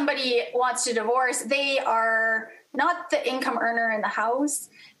 let's say somebody wants to divorce. They are not the income earner in the house.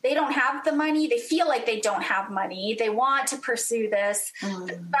 They don't have the money. They feel like they don't have money. They want to pursue this.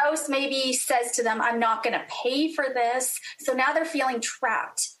 The spouse maybe says to them, I'm not going to pay for this. So now they're feeling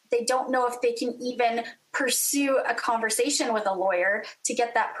trapped. They don't know if they can even pursue a conversation with a lawyer to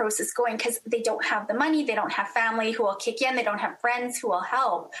get that process going because they don't have the money. They don't have family who will kick in. They don't have friends who will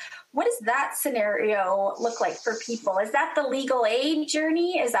help. What does that scenario look like for people? Is that the legal aid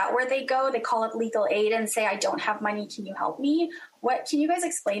journey? Is that where they go? They call up legal aid and say, I don't have money. Can you help me? Can you guys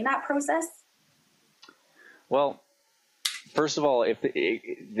explain that process? Well, first of all,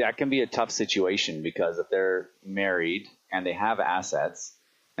 that can be a tough situation, because if they're married and they have assets,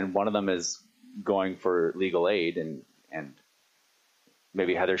 and one of them is going for legal aid, and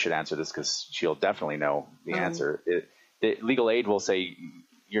maybe Heather should answer this because she'll definitely know the answer. The legal aid will say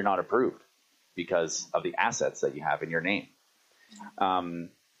you're not approved because of the assets that you have in your name.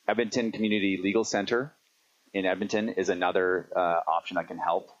 Edmonton Community Legal Center in Edmonton is another option that can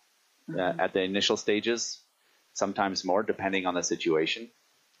help at the initial stages, sometimes more depending on the situation.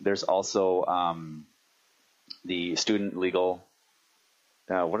 There's also the Student Legal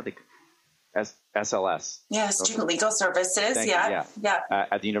SLS. Yeah, Student Legal Services. Yeah.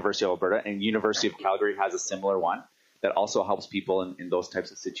 At the University of Alberta, and University of Calgary has a similar one that also helps people in those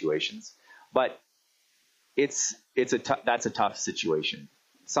types of situations. But that's a tough situation.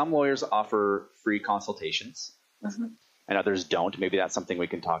 Some lawyers offer free consultations, and others don't. Maybe that's something we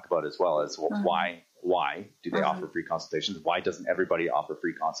can talk about as well. As why do they offer free consultations? Why doesn't everybody offer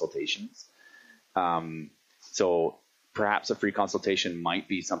free consultations? So perhaps a free consultation might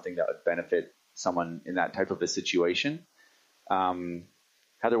be something that would benefit someone in that type of a situation.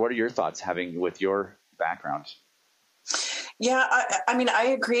 Heather, what are your thoughts with your background? Yeah, I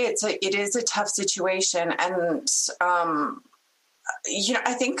agree. It is a tough situation. And,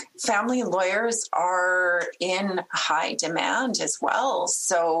 I think family lawyers are in high demand as well.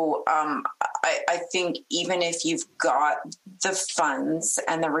 So I think even if you've got the funds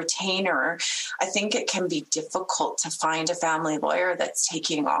and the retainer, I think it can be difficult to find a family lawyer that's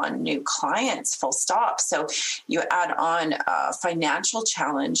taking on new clients, full stop. So you add on a financial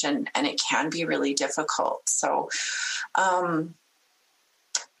challenge and it can be really difficult. So I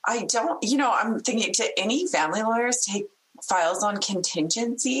don't, I'm thinking, do any family lawyers take files on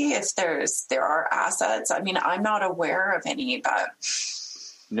contingency if there are assets? I mean, I'm not aware of any, but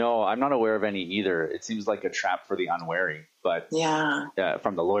no, I'm not aware of any either. It seems like a trap for the unwary, but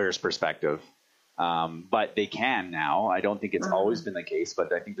from the lawyer's perspective, but they can now. I don't think it's always been the case,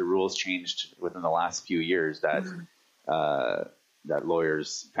 but I think the rules changed within the last few years that that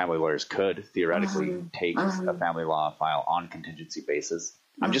family lawyers could theoretically take a family law file on contingency basis.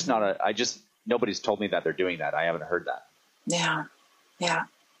 I'm just not nobody's told me that they're doing that. I haven't heard that. Yeah.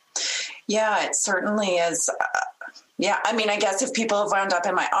 It certainly is. I mean, I guess if people have wound up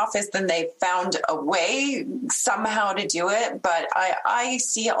in my office, then they found a way somehow to do it. But I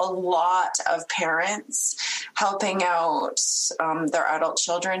see a lot of parents helping out their adult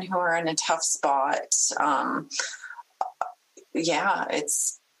children who are in a tough spot.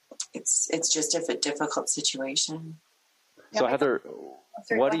 It's just a difficult situation. So Heather,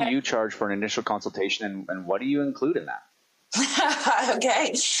 what do you charge for an initial consultation, and what do you include in that?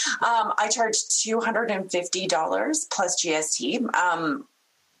 Okay. I charge $250 plus GST.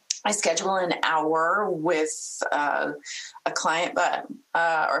 I schedule an hour with a client, or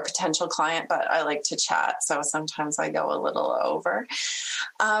a potential client, but I like to chat. So sometimes I go a little over.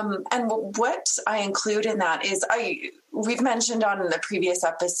 And what I include in that is we've mentioned on the previous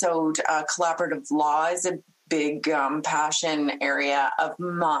episode, collaborative law is a big passion area of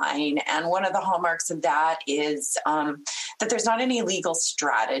mine. And one of the hallmarks of that is that there's not any legal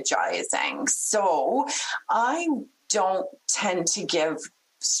strategizing. So I don't tend to give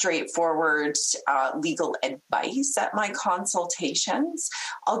straightforward legal advice at my consultations.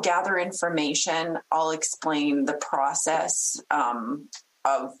 I'll gather information. I'll explain the process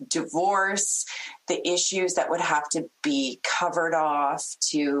of divorce, the issues that would have to be covered off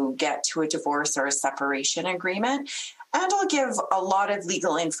to get to a divorce or a separation agreement. And I'll give a lot of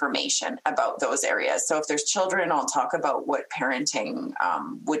legal information about those areas. So if there's children, I'll talk about what parenting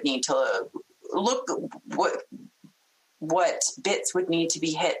would need to look, what bits would need to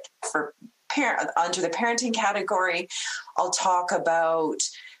be hit for under the parenting category. I'll talk about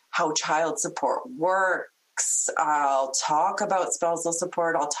how child support works. I'll talk about spousal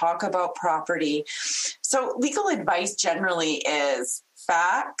support. I'll talk about property. So legal advice generally is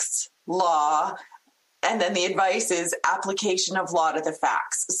facts, law, and then the advice is application of law to the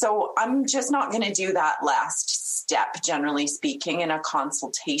facts. So I'm just not going to do that last step, generally speaking, in a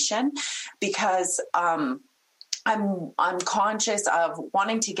consultation, because I'm conscious of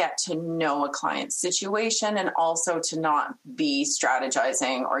wanting to get to know a client's situation and also to not be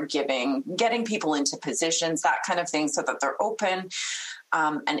strategizing or getting people into positions, that kind of thing, so that they're open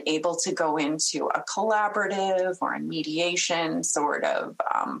and able to go into a collaborative or a mediation sort of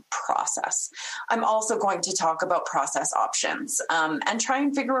process. I'm also going to talk about process options and try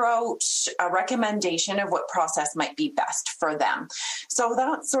and figure out a recommendation of what process might be best for them. So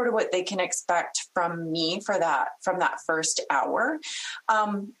that's sort of what they can expect from me from that first hour.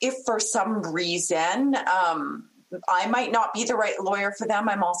 If for some reason I might not be the right lawyer for them,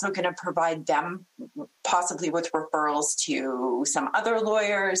 I'm also going to provide them possibly with referrals to some other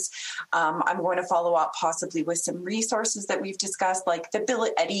lawyers. I'm going to follow up possibly with some resources that we've discussed, like the Bill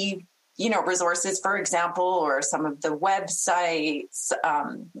Eddy, resources, for example, or some of the websites,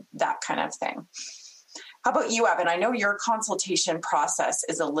 that kind of thing. How about you, Evan? I know your consultation process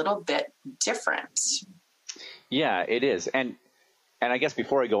is a little bit different. Yeah, it is. And I guess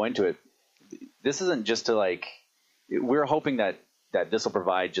before I go into it, this isn't just to we're hoping that this will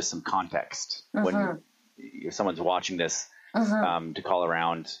provide just some context when if someone's watching this, to call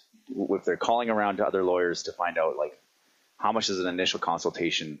around, if they're calling around to other lawyers to find out how much does an initial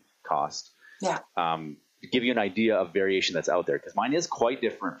consultation cost. Yeah. To give you an idea of variation that's out there, because mine is quite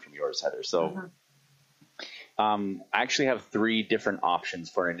different from yours, Heather. So I actually have 3 different options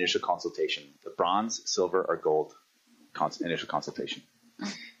for an initial consultation: the bronze, silver, or gold initial consultation.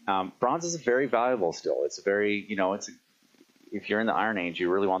 Bronze is very valuable still. It's very, if you're in the Iron Age, you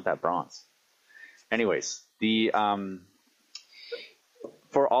really want that bronze. Anyways,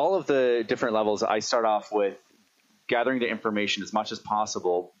 for all of the different levels, I start off with gathering the information as much as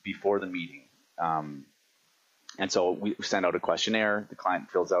possible before the meeting. And so we send out a questionnaire. The client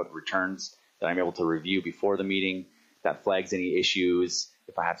fills out returns that I'm able to review before the meeting. That flags any issues.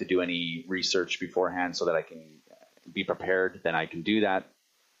 If I have to do any research beforehand so that I can be prepared, then I can do that.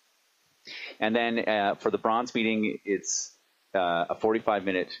 And then for the bronze meeting, it's a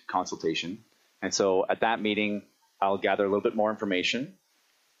 45-minute consultation. And so at that meeting, I'll gather a little bit more information,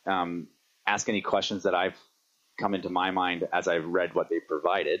 ask any questions that I've come into my mind as I've read what they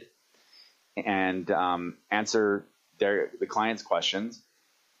provided, and answer the client's questions.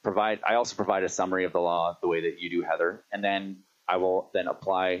 I also provide a summary of the law the way that you do, Heather, and then I will then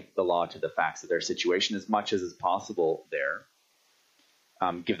apply the law to the facts of their situation as much as is possible there.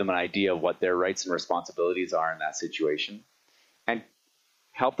 Give them an idea of what their rights and responsibilities are in that situation, and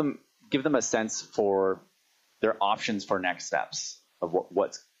help them, give them a sense for their options for next steps of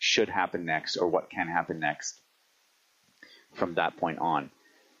what should happen next or what can happen next from that point on.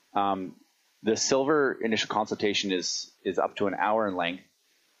 The silver initial consultation is up to an hour in length,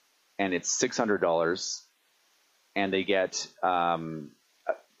 and it's $600, and they get a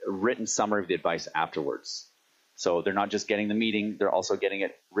written summary of the advice afterwards. So they're not just getting the meeting, they're also getting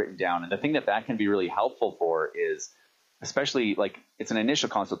it written down. And the thing that can be really helpful for is, especially like it's an initial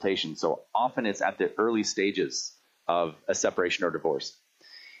consultation, so often it's at the early stages of a separation or divorce.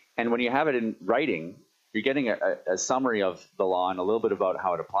 And when you have it in writing, you're getting a summary of the law and a little bit about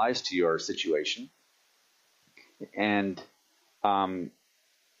how it applies to your situation. And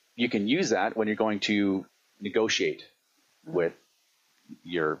you can use that when you're going to negotiate with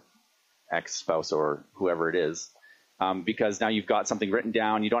your ex-spouse or whoever it is, because now you've got something written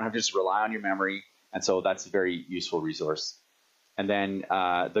down. You don't have to just rely on your memory. And so that's a very useful resource. And then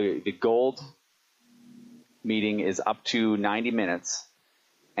the gold meeting is up to 90 minutes,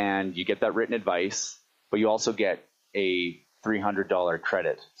 and you get that written advice, but you also get a $300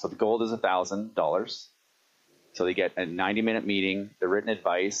 credit. So the gold is $1,000. So they get a 90-minute meeting, the written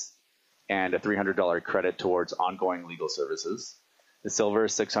advice, and a $300 credit towards ongoing legal services. The silver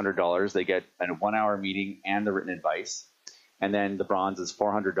is $600. They get a 1-hour meeting and the written advice. And then the bronze is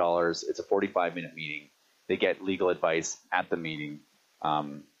 $400. It's a 45-minute meeting. They get legal advice at the meeting.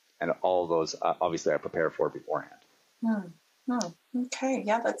 And all of those, obviously, I prepare for beforehand. Okay.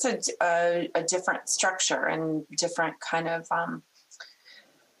 Yeah, that's a different structure and different kind of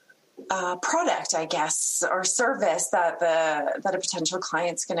product, I guess, or service that a potential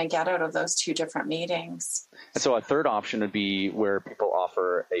client's going to get out of those two different meetings. And so a third option would be where people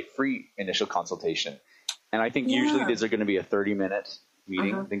offer a free initial consultation. And I think usually these are going to be a 30-minute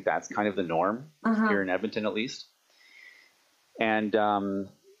meeting. I think that's kind of the norm here in Edmonton, at least. And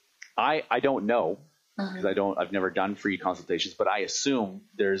I don't know, because I've never done free consultations, but I assume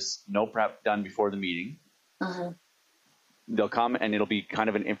there's no prep done before the meeting. They'll come and it'll be kind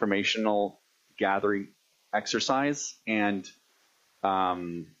of an informational gathering exercise, and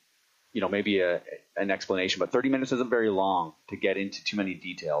maybe an explanation. But 30 minutes isn't very long to get into too many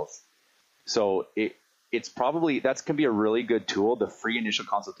details. So it's probably, that can be a really good tool, the free initial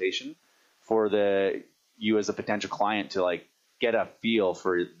consultation, for you as a potential client to like get a feel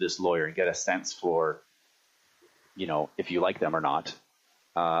for this lawyer and get a sense for, if you like them or not.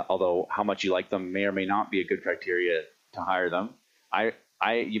 Although how much you like them may or may not be a good criteria to hire them.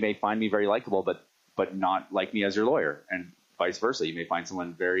 You may find me very likable, but not like me as your lawyer, and vice versa. You may find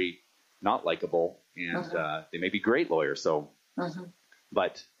someone very not likable, and they may be great lawyers. So,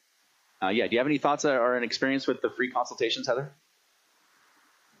 but do you have any thoughts or an experience with the free consultations, Heather?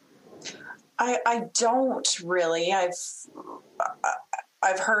 I don't really.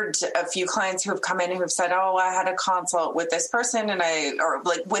 I've heard a few clients who have come in who have said, "Oh, I had a consult with this person, or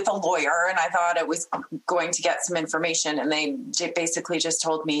with a lawyer, and I thought it was going to get some information, and they basically just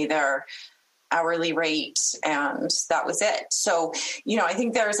told me their hourly rate, and that was it." So, I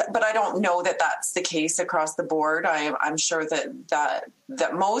think but I don't know that that's the case across the board. I'm sure that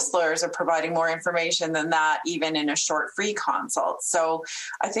most lawyers are providing more information than that, even in a short free consult. So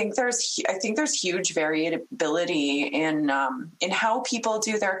I think there's huge variability in how people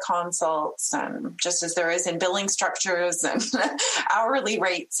do their consults, and just as there is in billing structures and hourly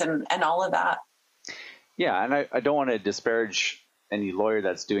rates and all of that. Yeah. And I don't want to disparage any lawyer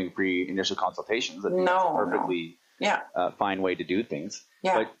that's doing free initial consultations. I think that's a perfectly fine way to do things.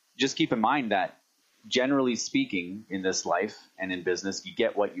 Yeah. But just keep in mind that generally speaking, in this life and in business, you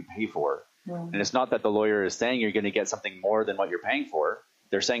get what you pay for. And it's not that the lawyer is saying you're going to get something more than what you're paying for.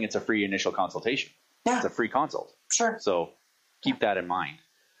 They're saying it's a free initial consultation. Yeah. It's a free consult. Sure. So keep that in mind.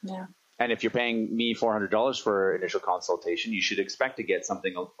 Yeah. And if you're paying me $400 for initial consultation, you should expect to get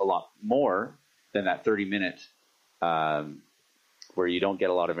something a lot more than that 30-minute where you don't get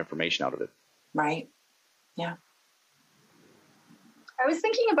a lot of information out of it. Right. Yeah. I was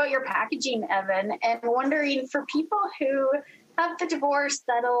thinking about your packaging, Evan, and wondering, for people who have the divorce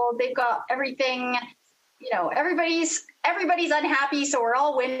settled, they've got everything everybody's unhappy, so we're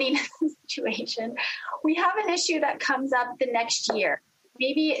all winning in this situation. We have an issue that comes up the next year.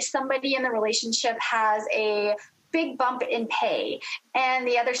 Maybe somebody in the relationship has a big bump in pay and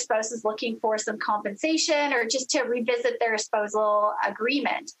the other spouse is looking for some compensation or just to revisit their spousal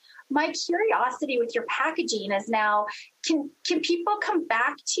agreement. My curiosity with your packaging is now, can people come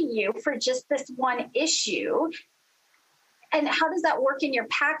back to you for just this one issue? And how does that work in your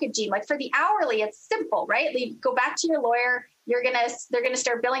packaging? Like for the hourly, it's simple, right? You go back to your lawyer, they're gonna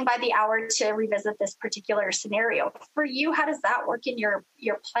start billing by the hour to revisit this particular scenario. For you, how does that work in your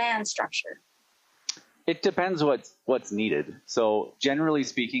plan structure? It depends what's needed. So generally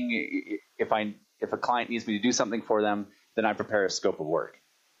speaking, if a client needs me to do something for them, then I prepare a scope of work.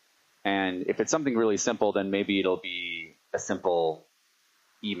 And if it's something really simple, then maybe it'll be a simple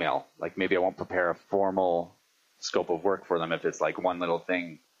email. Like maybe I won't prepare a formal scope of work for them if it's like one little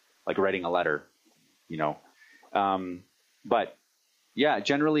thing, like writing a letter, But yeah,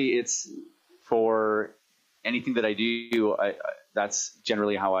 generally it's for anything that I do. That's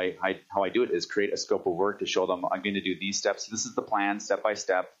generally how I do it, is create a scope of work to show them I'm going to do these steps. This is the plan, step by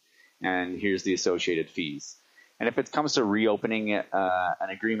step, and here's the associated fees. And if it comes to reopening an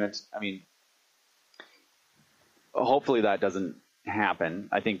agreement, I mean, hopefully that doesn't happen.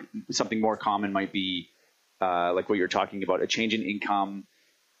 I think something more common might be like what you're talking about, a change in income,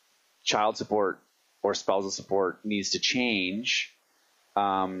 child support or spousal support needs to change,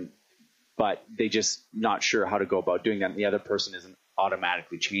 but they just not sure how to go about doing that. And the other person isn't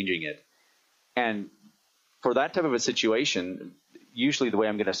automatically changing it. And for that type of a situation, usually the way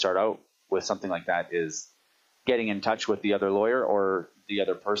I'm going to start out with something like that is getting in touch with the other lawyer or the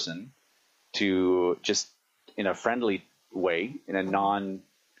other person to just in a friendly way, in a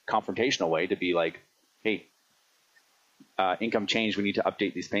non-confrontational way, to be like, hey, income change, we need to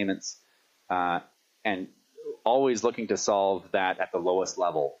update these payments, and always looking to solve that at the lowest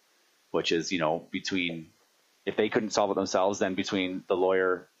level, which is, between, if they couldn't solve it themselves, then between the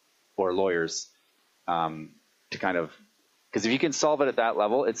lawyer or lawyers, to kind of, because if you can solve it at that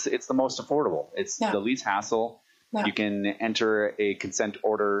level, it's the most affordable. It's the least hassle. Yeah. You can enter a consent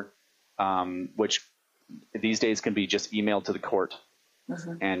order, which these days can be just emailed to the court,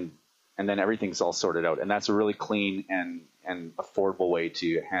 and then everything's all sorted out. And that's a really clean and affordable way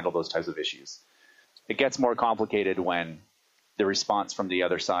to handle those types of issues. It gets more complicated when the response from the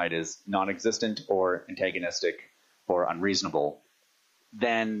other side is non-existent or antagonistic or unreasonable.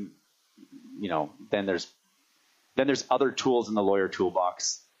 Then there's other tools in the lawyer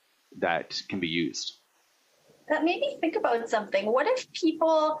toolbox that can be used. That made me think about something. What if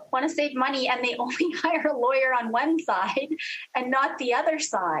people want to save money and they only hire a lawyer on one side and not the other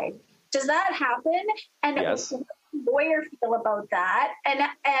side? Does that happen? And yes. What does the lawyer feel about that?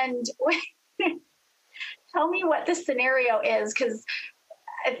 And tell me what the scenario is, because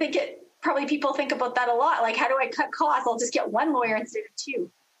I think probably people think about that a lot. Like, how do I cut costs? I'll just get one lawyer instead of two.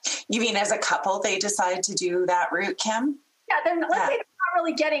 You mean as a couple, they decide to do that route, Kim? Yeah, let's say they're not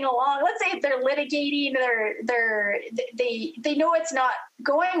really getting along. Let's say if they're litigating, they know it's not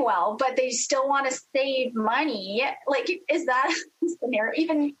going well, but they still want to save money. Like, is that a scenario?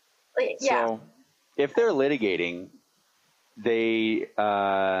 Even, yeah. So if they're litigating, they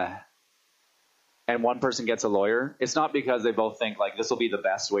and one person gets a lawyer, it's not because they both think like this will be the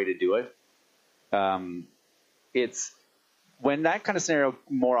best way to do it. It's when that kind of scenario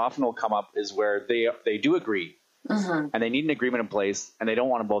more often will come up is where they do agree, and they need an agreement in place, and they don't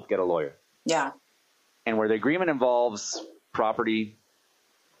want to both get a lawyer. Yeah. And where the agreement involves property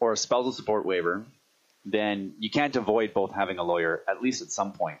or a spousal support waiver, then you can't avoid both having a lawyer, at least at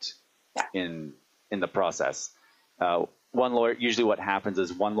some point in the process. One lawyer, usually what happens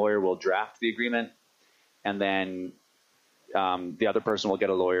is one lawyer will draft the agreement, and then the other person will get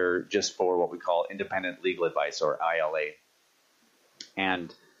a lawyer just for what we call independent legal advice, or ILA.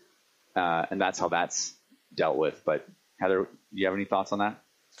 And that's how that's dealt with. But Heather, do you have any thoughts on that?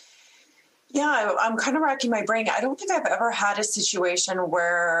 Yeah, I'm kind of racking my brain. I don't think I've ever had a situation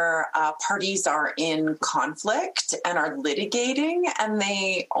where parties are in conflict and are litigating and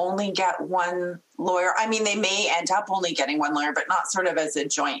they only get one lawyer. I mean, they may end up only getting one lawyer, but not sort of as a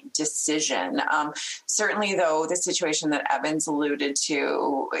joint decision. Certainly, though, the situation that Evan's alluded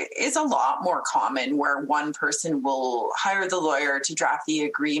to is a lot more common, where one person will hire the lawyer to draft the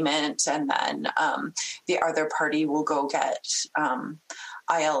agreement, and then the other party will go get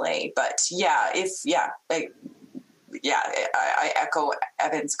ILA. But I echo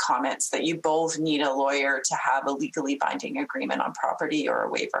Evan's comments that you both need a lawyer to have a legally binding agreement on property or a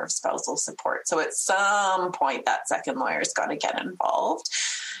waiver of spousal support. So at some point, that second lawyer's got to get involved.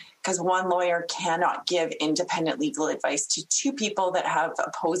 because one lawyer cannot give independent legal advice to two people that have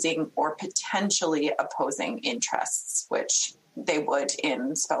opposing or potentially opposing interests, which they would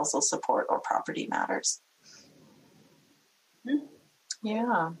in spousal support or property matters.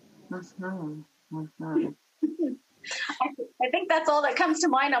 Yeah. Mm-hmm. Mm-hmm. I think that's all that comes to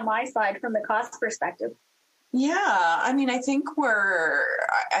mind on my side from the cost perspective. Yeah, I mean, I think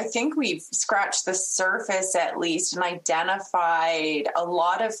we've scratched the surface at least and identified a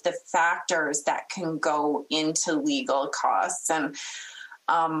lot of the factors that can go into legal costs. And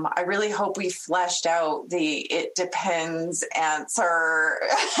I really hope we fleshed out the "it depends" answer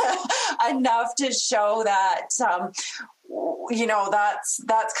enough to show that,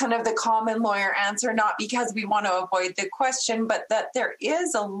 that's kind of the common lawyer answer, not because we want to avoid the question, but that there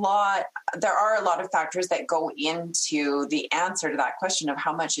are a lot of factors that go into the answer to that question of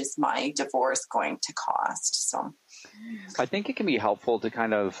how much is my divorce going to cost. So I think it can be helpful to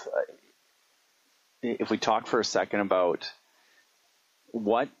kind of, if we talk for a second about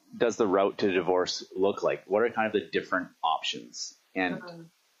what does the route to divorce look like? What are kind of the different options? And,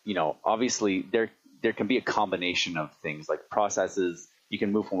 obviously there can be a combination of things like processes. You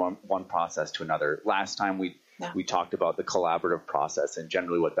can move from one process to another. Last time we talked about the collaborative process and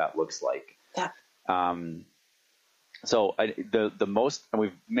generally what that looks like. Yeah. So the most, and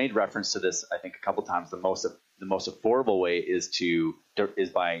we've made reference to this, I think a couple times, the most affordable way is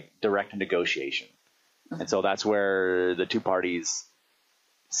by direct negotiation. Mm-hmm. And so that's where the two parties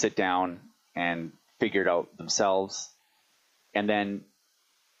sit down and figure it out themselves. And then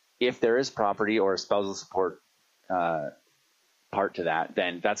if there is property or a spousal support part to that,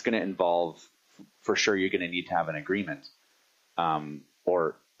 then that's going to involve, for sure, you're going to need to have an agreement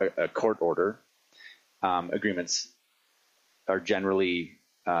or a court order. Agreements are usually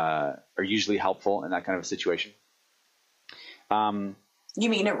helpful in that kind of a situation. You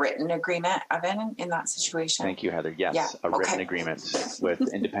mean a written agreement, Evan, in that situation? Thank you, Heather. Yes, a written agreement with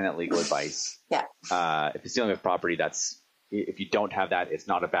independent legal advice. Yeah. If it's dealing with property, if you don't have that, it's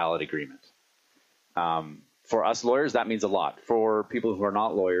not a valid agreement. For us lawyers, that means a lot. For people who are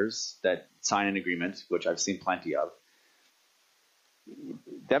not lawyers that sign an agreement, which I've seen plenty of,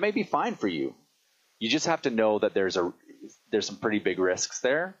 that may be fine for you. You just have to know that there's some pretty big risks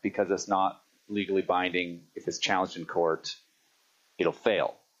there because it's not legally binding. If it's challenged in court, it'll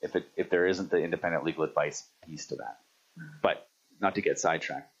fail if there isn't the independent legal advice piece to that. But not to get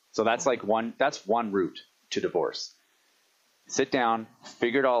sidetracked. So that's one route to divorce. Sit down,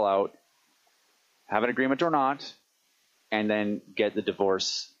 figure it all out, have an agreement or not, and then get the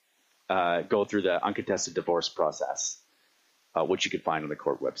divorce, go through the uncontested divorce process, which you could find on the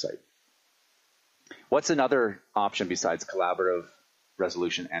court website. What's another option besides collaborative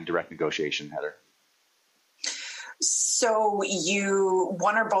resolution and direct negotiation, Heather? So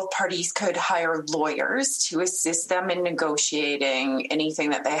one or both parties could hire lawyers to assist them in negotiating anything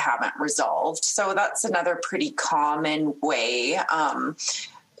that they haven't resolved. So that's another pretty common way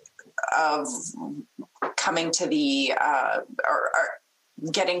of coming to the or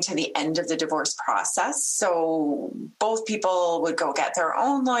getting to the end of the divorce process. So both people would go get their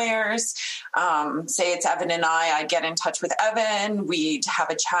own lawyers. Say it's Evan and I get in touch with Evan. We'd have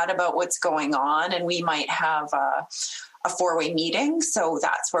a chat about what's going on, and we might have a four-way meeting. So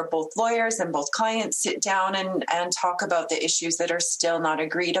that's where both lawyers and both clients sit down and talk about the issues that are still not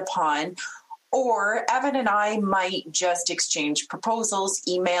agreed upon. Or Evan and I might just exchange proposals,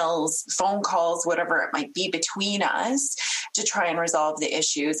 emails, phone calls, whatever it might be between us to try and resolve the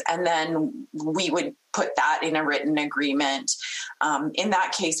issues. And then we would put that in a written agreement. In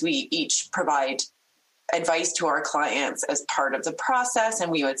that case, we each provide advice to our clients as part of the process, and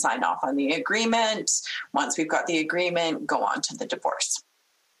we would sign off on the agreement. Once we've got the agreement, go on to the divorce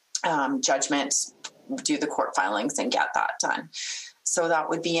judgment, do the court filings, and get that done. So that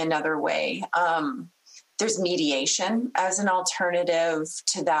would be another way. There's mediation as an alternative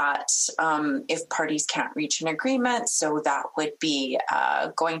to that if parties can't reach an agreement. So that would be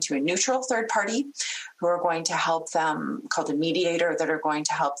going to a neutral third party who are going to help them, called a mediator, that are going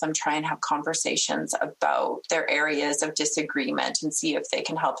to help them try and have conversations about their areas of disagreement and see if they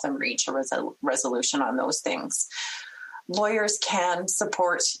can help them reach a resolution on those things. Lawyers can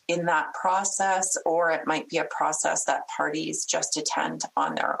support in that process, or it might be a process that parties just attend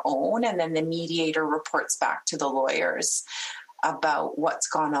on their own, and then the mediator reports back to the lawyers about what's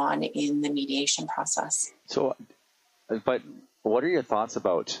gone on in the mediation process. So, but what are your thoughts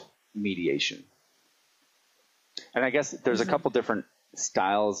about mediation? And I guess there's a couple different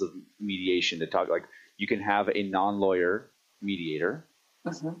styles of mediation to talk. Like, you can have a non-lawyer mediator,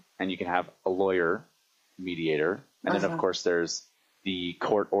 and you can have a lawyer mediator. And then, of course, there's the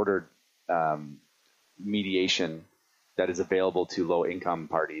court-ordered mediation that is available to low-income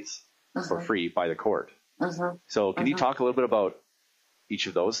parties for free by the court. So can you talk a little bit about each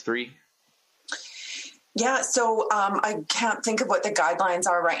of those three? Yeah, so I can't think of what the guidelines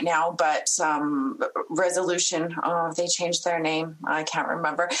are right now, but resolution, they changed their name. I can't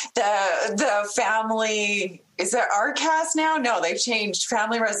remember. The family, is it RCAS now? No, they've changed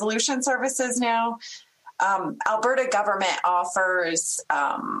Family Resolution Services now. Alberta government offers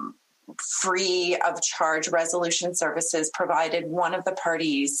free of charge resolution services provided one of the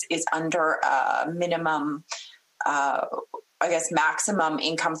parties is under a minimum maximum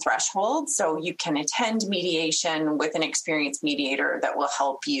income threshold. So you can attend mediation with an experienced mediator that will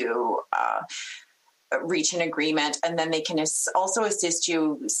help you reach an agreement. And then they can also assist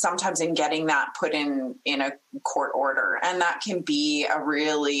you sometimes in getting that put in a court order. And that can be a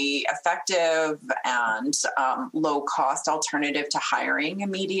really effective and low cost alternative to hiring a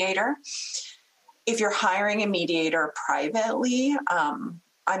mediator. If you're hiring a mediator privately, I'm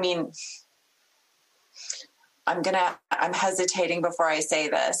hesitating before I say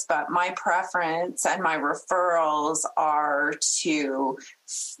this, but my preference and my referrals are to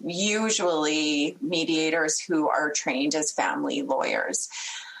usually mediators who are trained as family lawyers.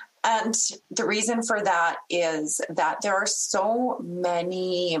 And the reason for that is that there are so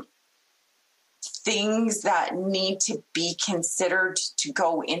many things that need to be considered to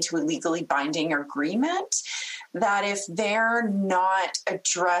go into a legally binding agreement that if they're not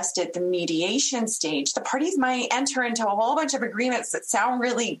addressed at the mediation stage, the parties might enter into a whole bunch of agreements that sound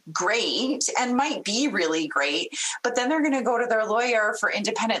really great and might be really great, but then they're going to go to their lawyer for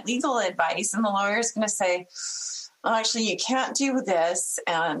independent legal advice, and the lawyer's going to say, well, actually, you can't do this,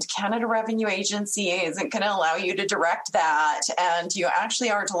 and Canada Revenue Agency isn't going to allow you to direct that, and you actually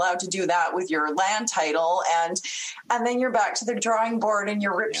aren't allowed to do that with your land title, and then you're back to the drawing board, and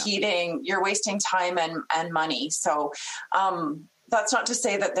you're repeating, you're wasting time and money. So that's not to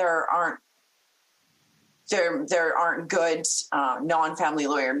say that there aren't good non-family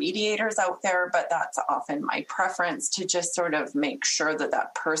lawyer mediators out there, but that's often my preference, to just sort of make sure that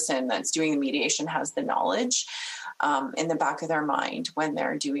that person that's doing the mediation has the knowledge in the back of their mind when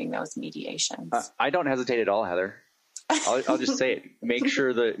they're doing those mediations. I don't hesitate at all, Heather. I'll just say it. Make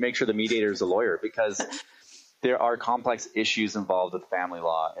sure the mediator is a lawyer, because there are complex issues involved with family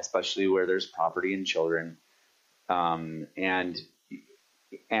law, especially where there's property and children. And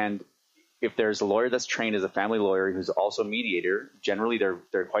if there's a lawyer that's trained as a family lawyer who's also a mediator, generally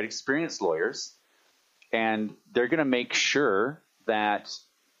they're quite experienced lawyers, and they're going to make sure that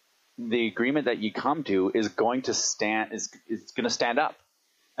the agreement that you come to is going to stand up.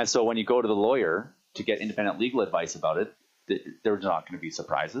 And so when you go to the lawyer to get independent legal advice about it, there's not going to be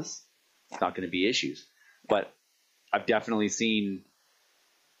surprises. It's not going to be issues. But I've definitely seen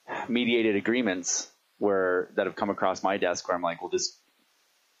mediated agreements that have come across my desk where I'm like, well,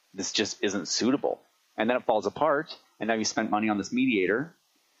 this just isn't suitable. And then it falls apart, and now you spent money on this mediator,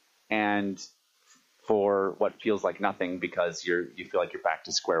 and for what feels like nothing, because you feel like you're back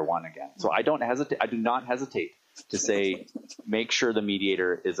to square one again. So I do not hesitate to say, make sure the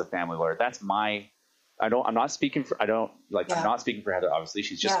mediator is a family lawyer. I'm not speaking for Heather, obviously.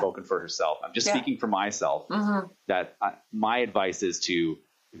 She's just spoken for herself. I'm just speaking for myself, that my advice is to,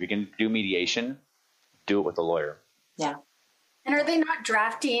 if you can do mediation, do it with a lawyer. Yeah. And are they not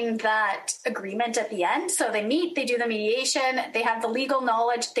drafting that agreement at the end? So they meet, they do the mediation, they have the legal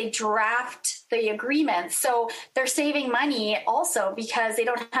knowledge, they draft the agreement. So they're saving money also, because they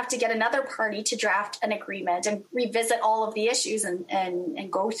don't have to get another party to draft an agreement and revisit all of the issues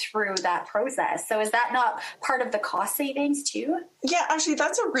and go through that process. So is that not part of the cost savings too? Yeah, actually,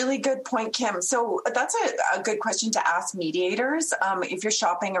 that's a really good point, Kim. So that's a good question to ask mediators. If you're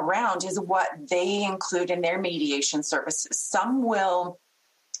shopping around, is what they include in their mediation services. Some will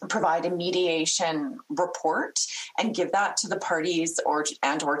provide a mediation report and give that to the parties or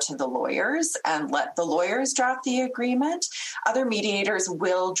to the lawyers and let the lawyers draft the agreement. Other mediators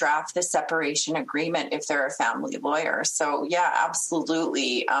will draft the separation agreement if they're a family lawyer. So yeah,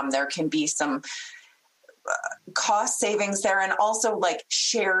 absolutely. There can be some cost savings there, and also like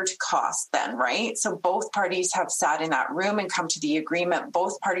shared costs then, right? So both parties have sat in that room and come to the agreement.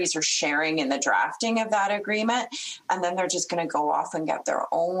 Both parties are sharing in the drafting of that agreement, and then they're just going to go off and get their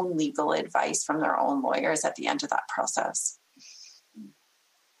own legal advice from their own lawyers at the end of that process.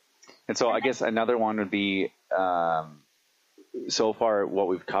 And so I guess another one would be, so far what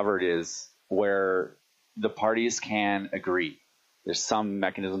we've covered is where the parties can agree. There's some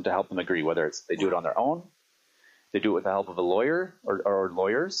mechanism to help them agree, whether it's they do it on their own, they do it with the help of a lawyer or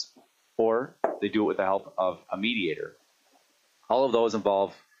lawyers, or they do it with the help of a mediator. all of those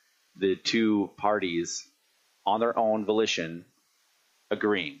involve the two parties on their own volition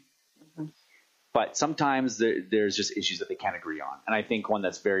agreeing. But sometimes there's just issues that they can't agree on. And I think one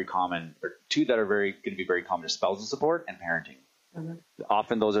that's very common, or two that are going to be very common, are spousal support and parenting.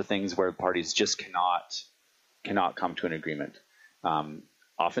 Often those are things where parties just cannot come to an agreement.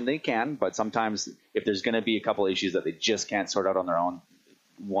 Often they can, but sometimes if there's going to be a couple issues that they just can't sort out on their own,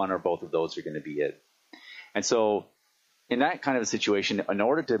 one or both of those are going to be it. And so in that kind of a situation, in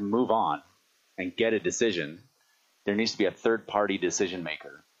order to move on and get a decision, there needs to be a third-party decision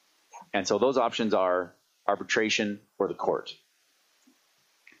maker. And so those options are arbitration or the court.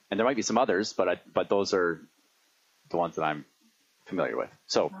 And there might be some others, but those are the ones that I'm familiar with.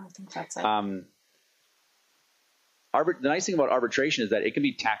 So I think that's it. the nice thing about arbitration is that it can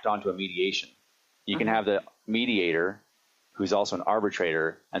be tacked onto a mediation. You can have the mediator who's also an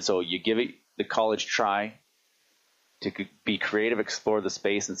arbitrator. And so you give it the college try to be creative, explore the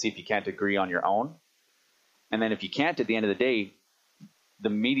space, and see if you can't agree on your own. And then if you can't, at the end of the day, the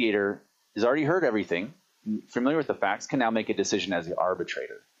mediator has already heard everything, familiar with the facts, can now make a decision as the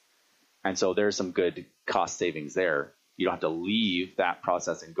arbitrator. And so there's some good cost savings there. You don't have to leave that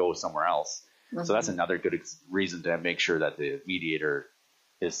process and go somewhere else. So that's another good reason to make sure that the mediator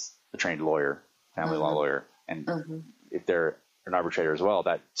is a trained lawyer, family law lawyer. And if they're an arbitrator as well,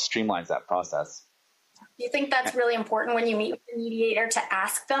 that streamlines that process. Do you think that's really important when you meet with the mediator to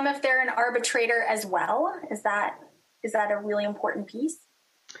ask them if they're an arbitrator as well? Is that a really important piece?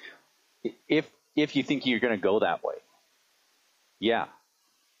 If you think you're going to go that way, yeah.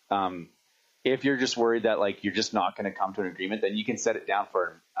 If you're just worried that like you're just not going to come to an agreement, then you can set it down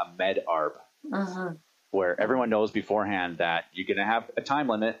for a med arb, where everyone knows beforehand that you're going to have a time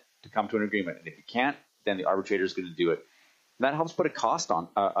limit to come to an agreement, and if you can't, then the arbitrator is going to do it. And that helps put a cost on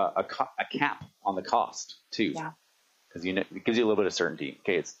a cap on the cost too, because it gives you a little bit of certainty.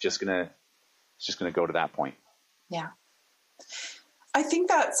 Okay, it's just gonna go to that point. Yeah. I think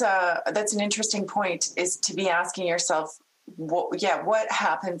that's an interesting point, is to be asking yourself, what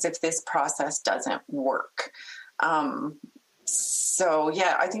happens if this process doesn't work? I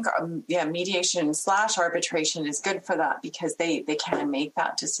think mediation / arbitration is good for that, because they can make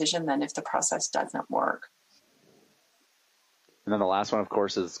that decision then if the process doesn't work. And then the last one, of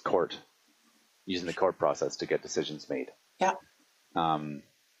course, is court, using the court process to get decisions made. Yeah. And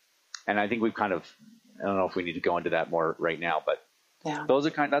I think we've I don't know if we need to go into that more right now, but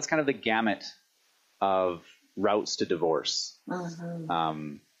that's kind of the gamut of routes to divorce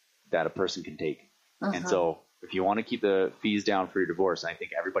that a person can take. And so if you want to keep the fees down for your divorce, and I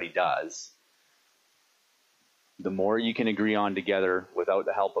think everybody does, the more you can agree on together without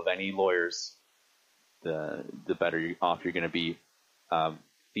the help of any lawyers, the better off you're going to be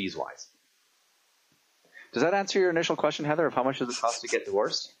fees wise. Does that answer your initial question, Heather, of how much does it cost to get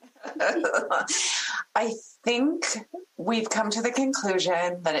divorced? I think we've come to the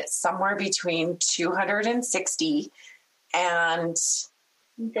conclusion that it's somewhere between $260 and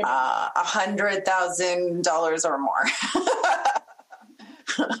 $100,000 or more.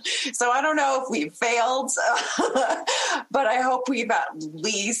 So I don't know if we've failed, but I hope we've at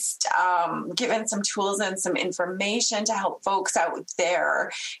least given some tools and some information to help folks out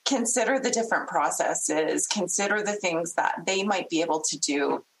there consider the different processes, consider the things that they might be able to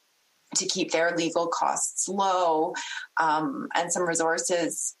do to keep their legal costs low, and some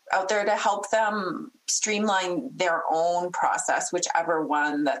resources out there to help them streamline their own process, whichever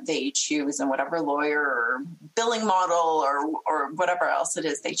one that they choose, and whatever lawyer or billing model or whatever else it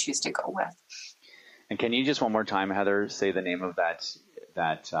is they choose to go with. And can you just one more time, Heather, say the name of that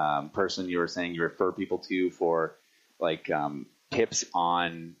person you were saying you refer people to for tips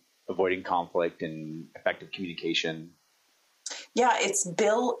on avoiding conflict and effective communication? Yeah, it's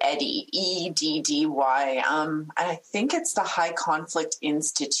Bill Eddy, Eddy. I think it's the High Conflict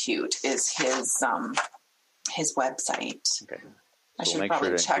Institute is his website. Okay. I should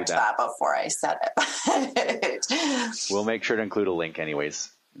probably check that before I said it. We'll make sure to include a link anyways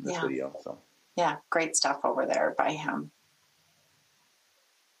in this video. So. Yeah, great stuff over there by him.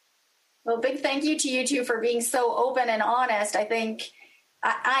 Well, big thank you to you two for being so open and honest. I think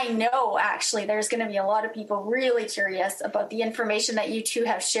I know actually there's going to be a lot of people really curious about the information that you two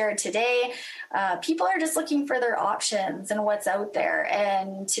have shared today. People are just looking for their options and what's out there.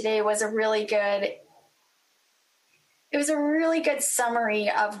 And today was a really good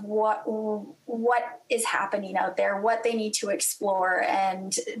summary of what is happening out there, what they need to explore,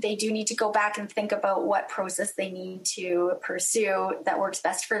 and they do need to go back and think about what process they need to pursue that works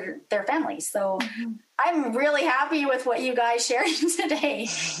best for their families. So I'm really happy with what you guys shared today.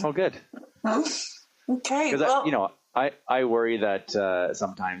 Oh, good. Okay. Well, I worry that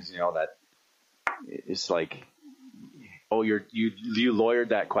sometimes, that it's like, oh, you lawyered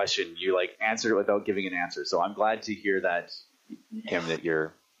that question. You like answered it without giving an answer. So I'm glad to hear that, Kim, that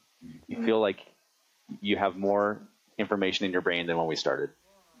you feel like you have more information in your brain than when we started.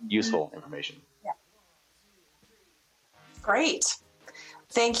 Useful information. Yeah. Great.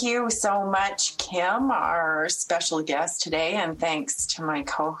 Thank you so much, Kim, our special guest today, and thanks to my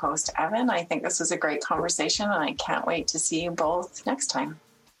co-host, Evan. I think this was a great conversation, and I can't wait to see you both next time.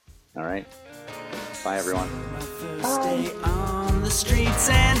 All right. Bye, everyone. Bye. On the streets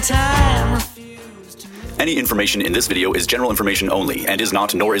and time. Any information in this video is general information only and is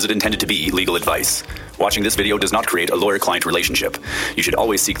not, nor is it intended to be, legal advice. Watching this video does not create a lawyer-client relationship. You should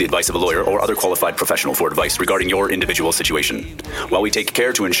always seek the advice of a lawyer or other qualified professional for advice regarding your individual situation. While we take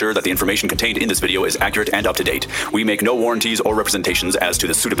care to ensure that the information contained in this video is accurate and up to date, we make no warranties or representations as to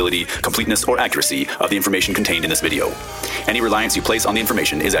the suitability, completeness, or accuracy of the information contained in this video. Any reliance you place on the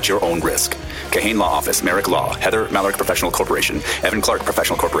information is at your own risk. Kahane Law Office, Merrick Law, Heather Malarick Professional Corporation, Evan Clark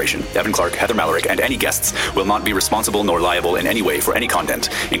Professional Corporation, Evan Clark, Heather Malarick, and any guests will not be responsible nor liable in any way for any content,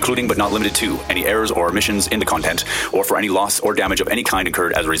 including but not limited to any errors or omissions in the content, or for any loss or damage of any kind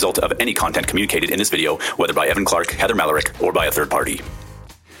incurred as a result of any content communicated in this video, whether by Evan Clark, Heather Malarick, or by a third party.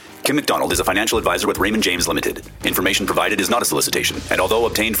 Kim McDonald is a financial advisor with Raymond James Limited. Information provided is not a solicitation, and although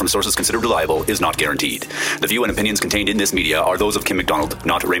obtained from sources considered reliable, is not guaranteed. The view and opinions contained in this media are those of Kim McDonald,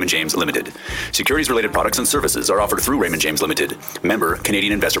 not Raymond James Limited. Securities-related products and services are offered through Raymond James Limited, member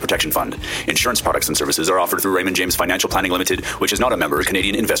Canadian Investor Protection Fund. Insurance products and services are offered through Raymond James Financial Planning Limited, which is not a member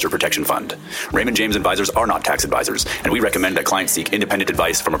Canadian Investor Protection Fund. Raymond James advisors are not tax advisors, and we recommend that clients seek independent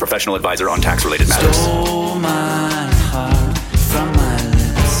advice from a professional advisor on tax-related matters. Stole my heart from my lips.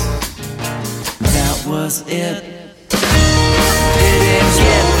 That was it. Didn't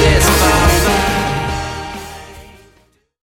get